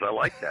leaves, guys. I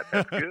like that.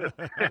 That's good.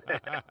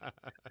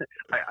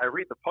 I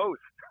read the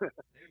post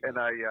and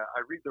I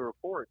read the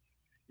reports.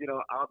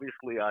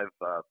 Obviously I've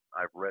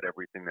read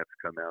everything that's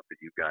come out that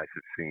you guys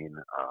have seen,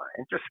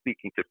 and just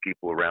speaking to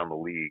people around the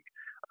league.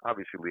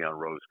 Obviously, Leon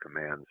Rose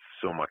commands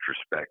so much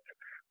respect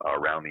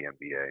around the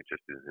NBA,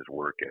 just in his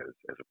work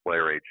as a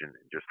player agent,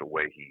 and just the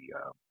way he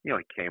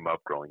came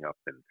up growing up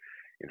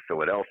in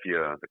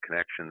Philadelphia, the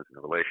connections and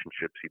the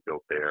relationships he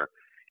built there.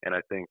 And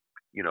I think,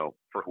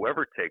 for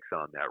whoever takes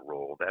on that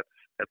role,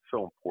 that's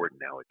so important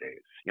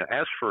nowadays.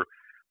 As for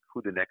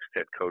who the next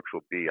head coach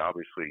will be,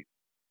 obviously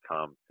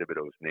Tom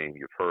Thibodeau's name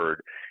you've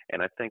heard,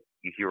 and I think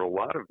you hear a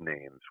lot of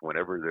names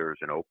whenever there's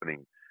an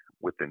opening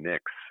with the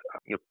Knicks.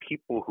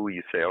 People who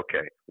you say,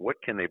 okay, what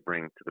can they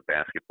bring to the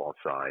basketball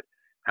side?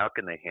 How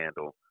can they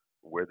handle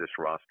where this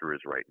roster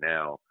is right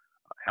now?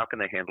 How can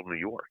they handle New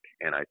York?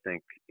 And I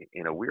think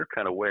in a weird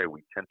kind of way,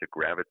 we tend to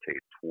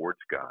gravitate towards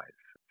guys,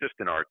 just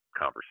in our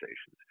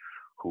conversations,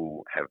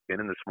 who have been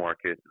in this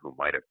market, who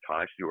might have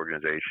ties to the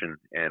organization,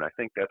 and I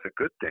think that's a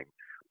good thing.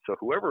 So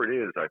whoever it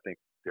is, I think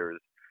there's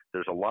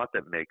a lot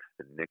that makes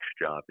the Knicks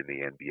job in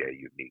the NBA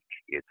unique.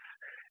 It's,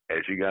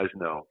 as you guys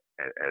know,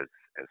 as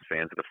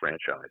fans of the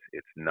franchise,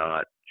 it's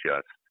not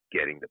just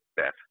getting the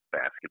best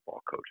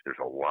basketball coach. There's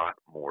a lot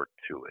more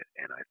to it,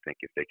 and I think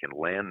if they can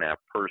land that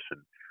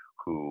person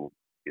who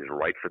is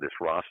right for this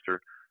roster,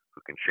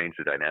 who can change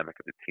the dynamic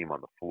of the team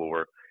on the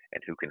floor,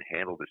 and who can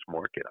handle this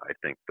market, I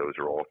think those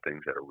are all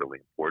things that are really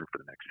important for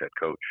the next head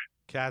coach.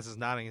 Kaz is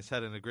nodding his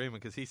head in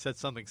agreement because he said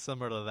something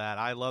similar to that.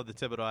 I love the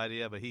Thibodeau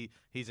idea, but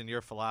he's in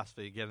your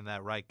philosophy, getting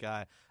that right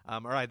guy.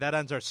 All right, that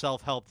ends our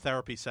self-help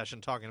therapy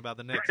session talking about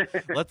the Knicks.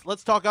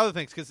 Let's talk other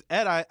things, because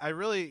Ed, I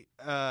really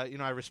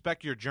I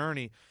respect your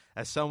journey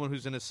as someone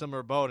who's in a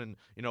similar boat and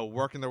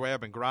working their way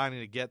up and grinding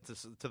to get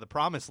to the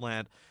promised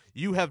land.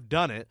 You have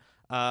done it.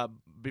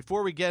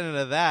 Before we get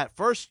into that,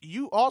 first,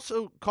 you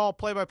also call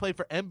play-by-play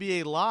for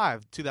NBA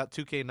Live to that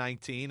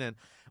 2K19, and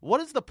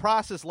what is the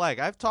process like?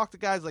 I've talked to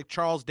guys like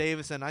Charles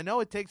Davis, and I know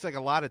it takes like a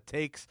lot of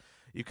takes.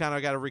 You kind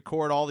of got to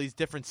record all these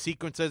different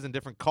sequences and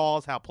different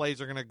calls, how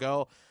plays are going to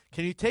go.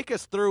 Can you take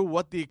us through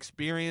what the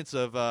experience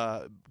of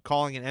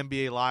calling an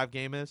NBA Live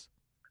game is?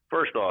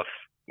 First off,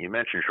 you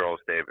mentioned Charles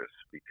Davis,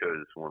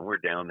 because when we're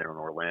down there in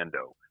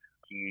Orlando,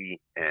 he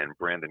and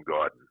Brandon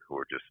Gaudin, who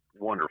are just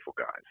wonderful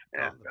guys,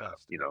 and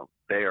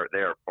they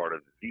are part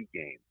of the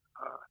game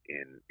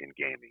in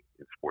gaming,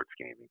 in sports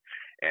gaming,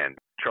 and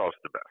Charles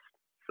is the best.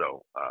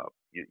 So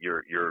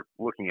you're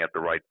looking at the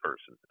right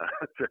person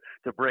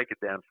to break it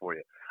down for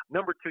you.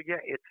 Number two,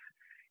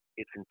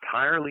 it's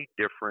entirely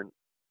different,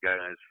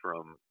 guys,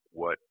 from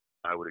what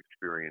I would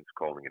experience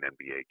calling an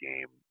NBA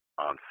game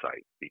on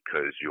site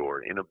because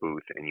you're in a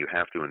booth and you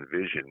have to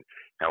envision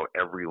how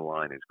every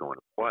line is going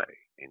to play,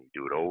 and you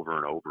do it over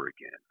and over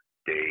again,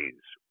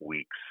 days,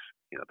 weeks,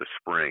 the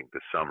spring, the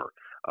summer.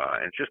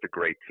 And it's just a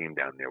great team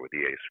down there with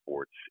EA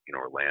Sports in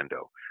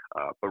Orlando.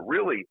 But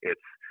really,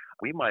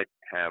 we might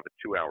have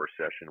a 2-hour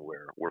session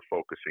where we're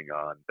focusing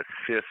on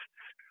assists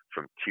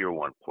from Tier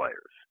 1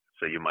 players.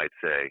 So you might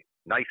say,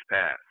 nice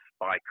pass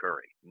by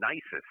Curry,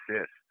 nice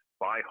assist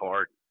by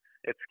Harden.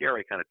 It's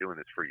scary kind of doing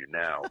this for you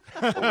now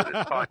over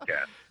this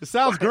podcast. It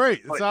sounds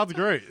great. It sounds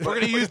great. We're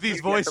going to use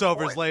these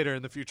voiceovers later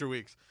in the future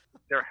weeks.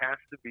 There has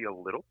to be a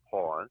little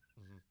pause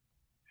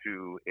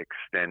to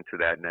extend to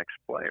that next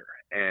player.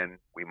 And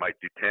we might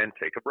do 10,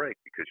 take a break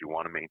because you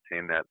want to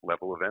maintain that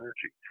level of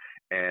energy.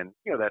 And,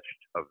 that's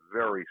a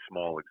very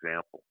small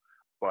example.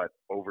 But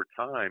over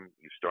time,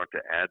 you start to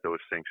add those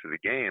things to the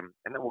game,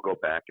 and then we'll go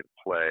back and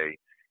play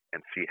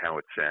and see how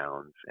it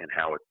sounds and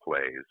how it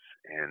plays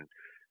and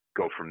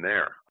go from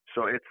there.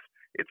 So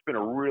it's been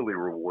a really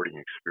rewarding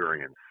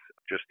experience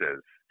just as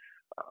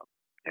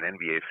an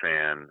NBA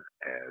fan,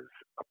 as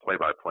a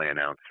play-by-play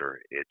announcer.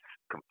 It's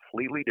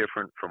completely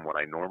different from what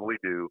I normally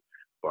do,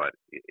 but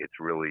it's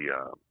really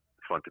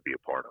fun to be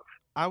a part of.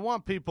 I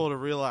want people to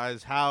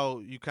realize how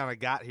you kind of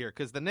got here,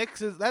 because the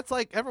Knicks that's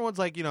like, everyone's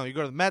like, you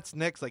go to the Mets,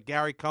 Knicks, like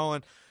Gary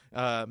Cohen.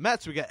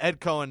 Mets, we got Ed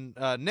Cohen.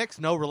 Knicks,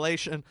 no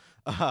relation,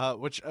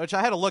 which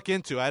I had to look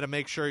into. I had to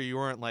make sure you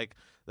weren't like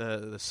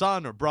the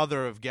son or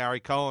brother of Gary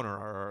Cohen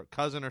or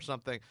cousin or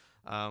something.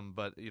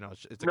 But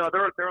it's no.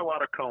 There are a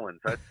lot of Cohens.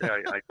 I'd say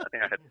I think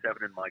I had 7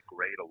 in my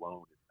grade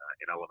alone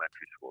in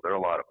elementary school. There are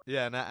a lot of them.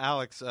 Yeah, and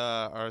Alex,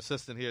 our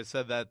assistant here,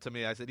 said that to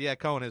me. I said, yeah,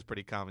 Cohen is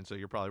pretty common, so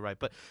you're probably right.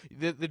 But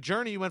the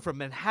journey you went from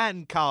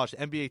Manhattan College to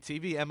NBA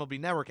TV, MLB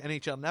Network,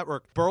 NHL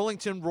Network,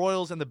 Burlington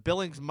Royals, and the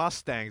Billings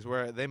Mustangs,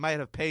 where they might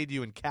have paid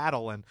you in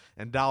cattle and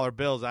dollar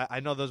bills. I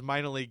know those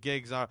minor league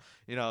gigs are,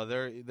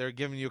 they're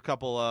giving you a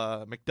couple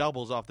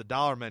McDoubles off the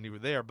dollar menu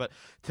there. But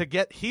to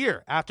get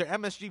here after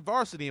MSG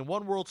Varsity and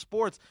One World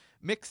Sports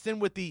mixed in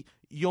with the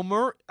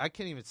Yomiuri, I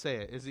can't even say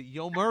it. Is it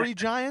Yomiuri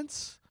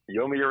Giants?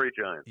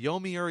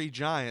 Yomiuri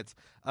Giants,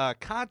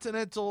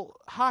 Continental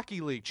Hockey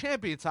League,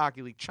 Champions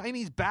Hockey League,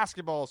 Chinese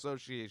Basketball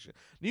Association,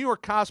 New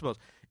York Cosmos.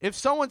 If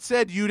someone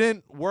said you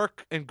didn't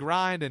work and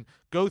grind and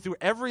go through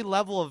every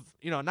level of,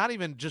 not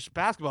even just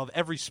basketball, of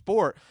every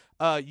sport,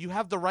 you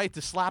have the right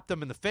to slap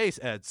them in the face,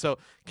 Ed. So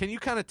can you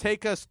kind of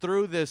take us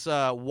through this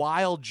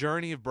wild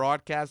journey of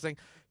broadcasting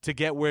to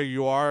get where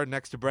you are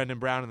next to Brendan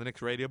Brown in the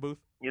Knicks radio booth?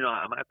 I'm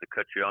going to have to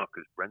cut you off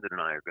because Brendan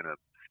and I are going to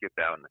skip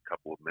out in a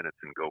couple of minutes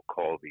and go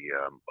call the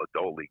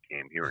adult league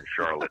game here in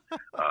Charlotte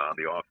on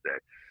the off day.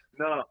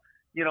 No,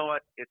 you know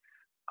what?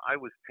 I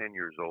was 10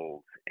 years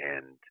old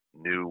and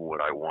knew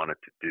what I wanted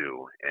to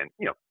do, and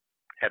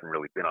hadn't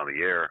really been on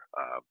the air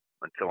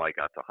until I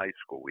got to high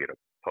school. We had a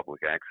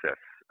public access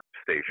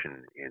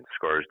station in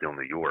Scarsdale,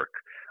 New York,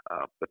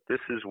 but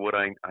this is what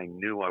I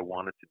knew I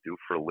wanted to do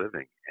for a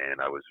living, and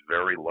I was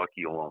very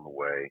lucky along the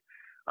way.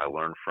 I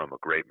learned from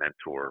a great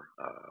mentor,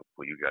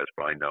 who you guys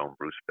probably know,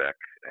 Bruce Beck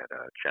at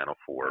Channel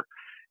 4,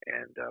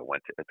 and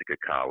went to Ithaca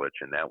College,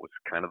 and that was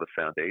kind of the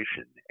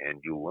foundation. And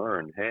you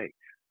learn, hey,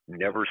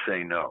 never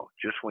say no.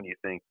 Just when you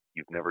think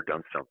you've never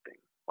done something,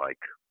 like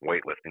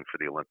weightlifting for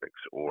the Olympics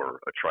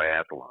or a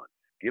triathlon,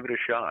 give it a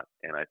shot.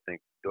 And I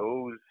think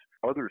those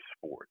other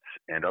sports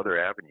and other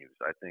avenues,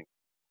 I think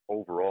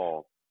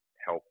overall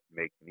help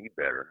make me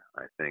better.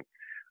 I think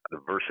the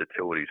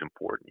versatility is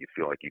important. You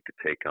feel like you could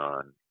take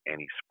on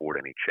any sport,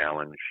 any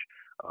challenge,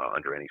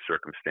 under any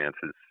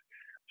circumstances.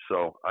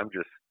 So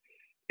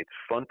it's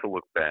fun to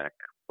look back,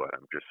 but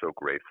I'm just so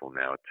grateful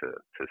now to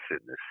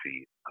sit in this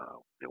seat,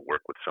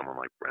 work with someone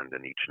like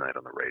Brendan each night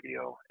on the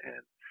radio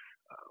and,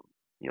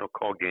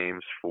 call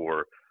games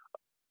for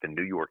the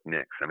New York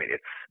Knicks. I mean,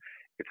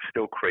 it's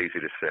still crazy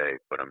to say,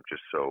 but I'm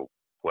just so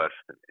blessed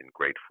and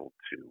grateful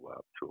to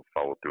have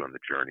followed through on the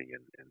journey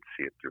and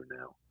see it through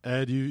now.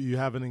 Ed, you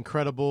have an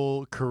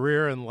incredible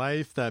career in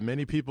life that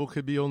many people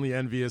could be only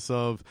envious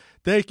of.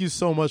 Thank you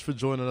so much for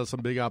joining us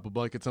on Big Apple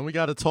Buckets, and we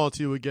got to talk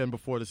to you again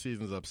before the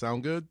season's up.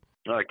 Sound good?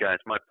 All right, guys.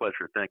 My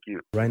pleasure. Thank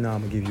you. Right now,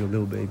 I'm going to give you a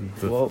little baby.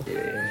 Whoa.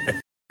 Yeah.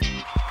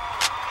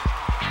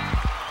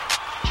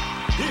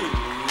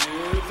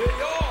 Here they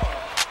are,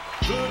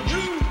 the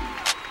New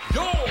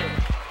York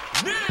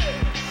Knicks.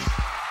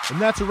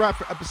 And that's a wrap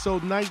for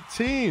episode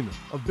 19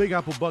 of Big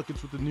Apple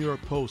Buckets with the New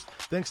York Post.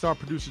 Thanks to our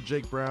producer,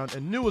 Jake Brown,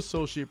 and new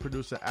associate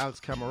producer,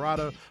 Alex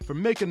Camarada, for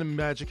making the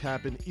magic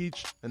happen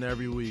each and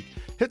every week.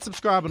 Hit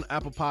subscribe on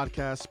Apple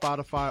Podcasts,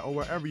 Spotify, or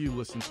wherever you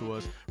listen to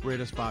us. Rate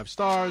us 5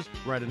 stars,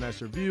 write a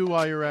nice review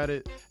while you're at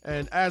it.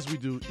 And as we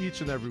do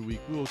each and every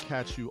week, we will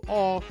catch you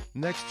all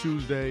next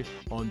Tuesday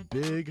on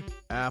Big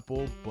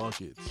Apple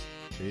Buckets.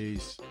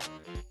 Peace.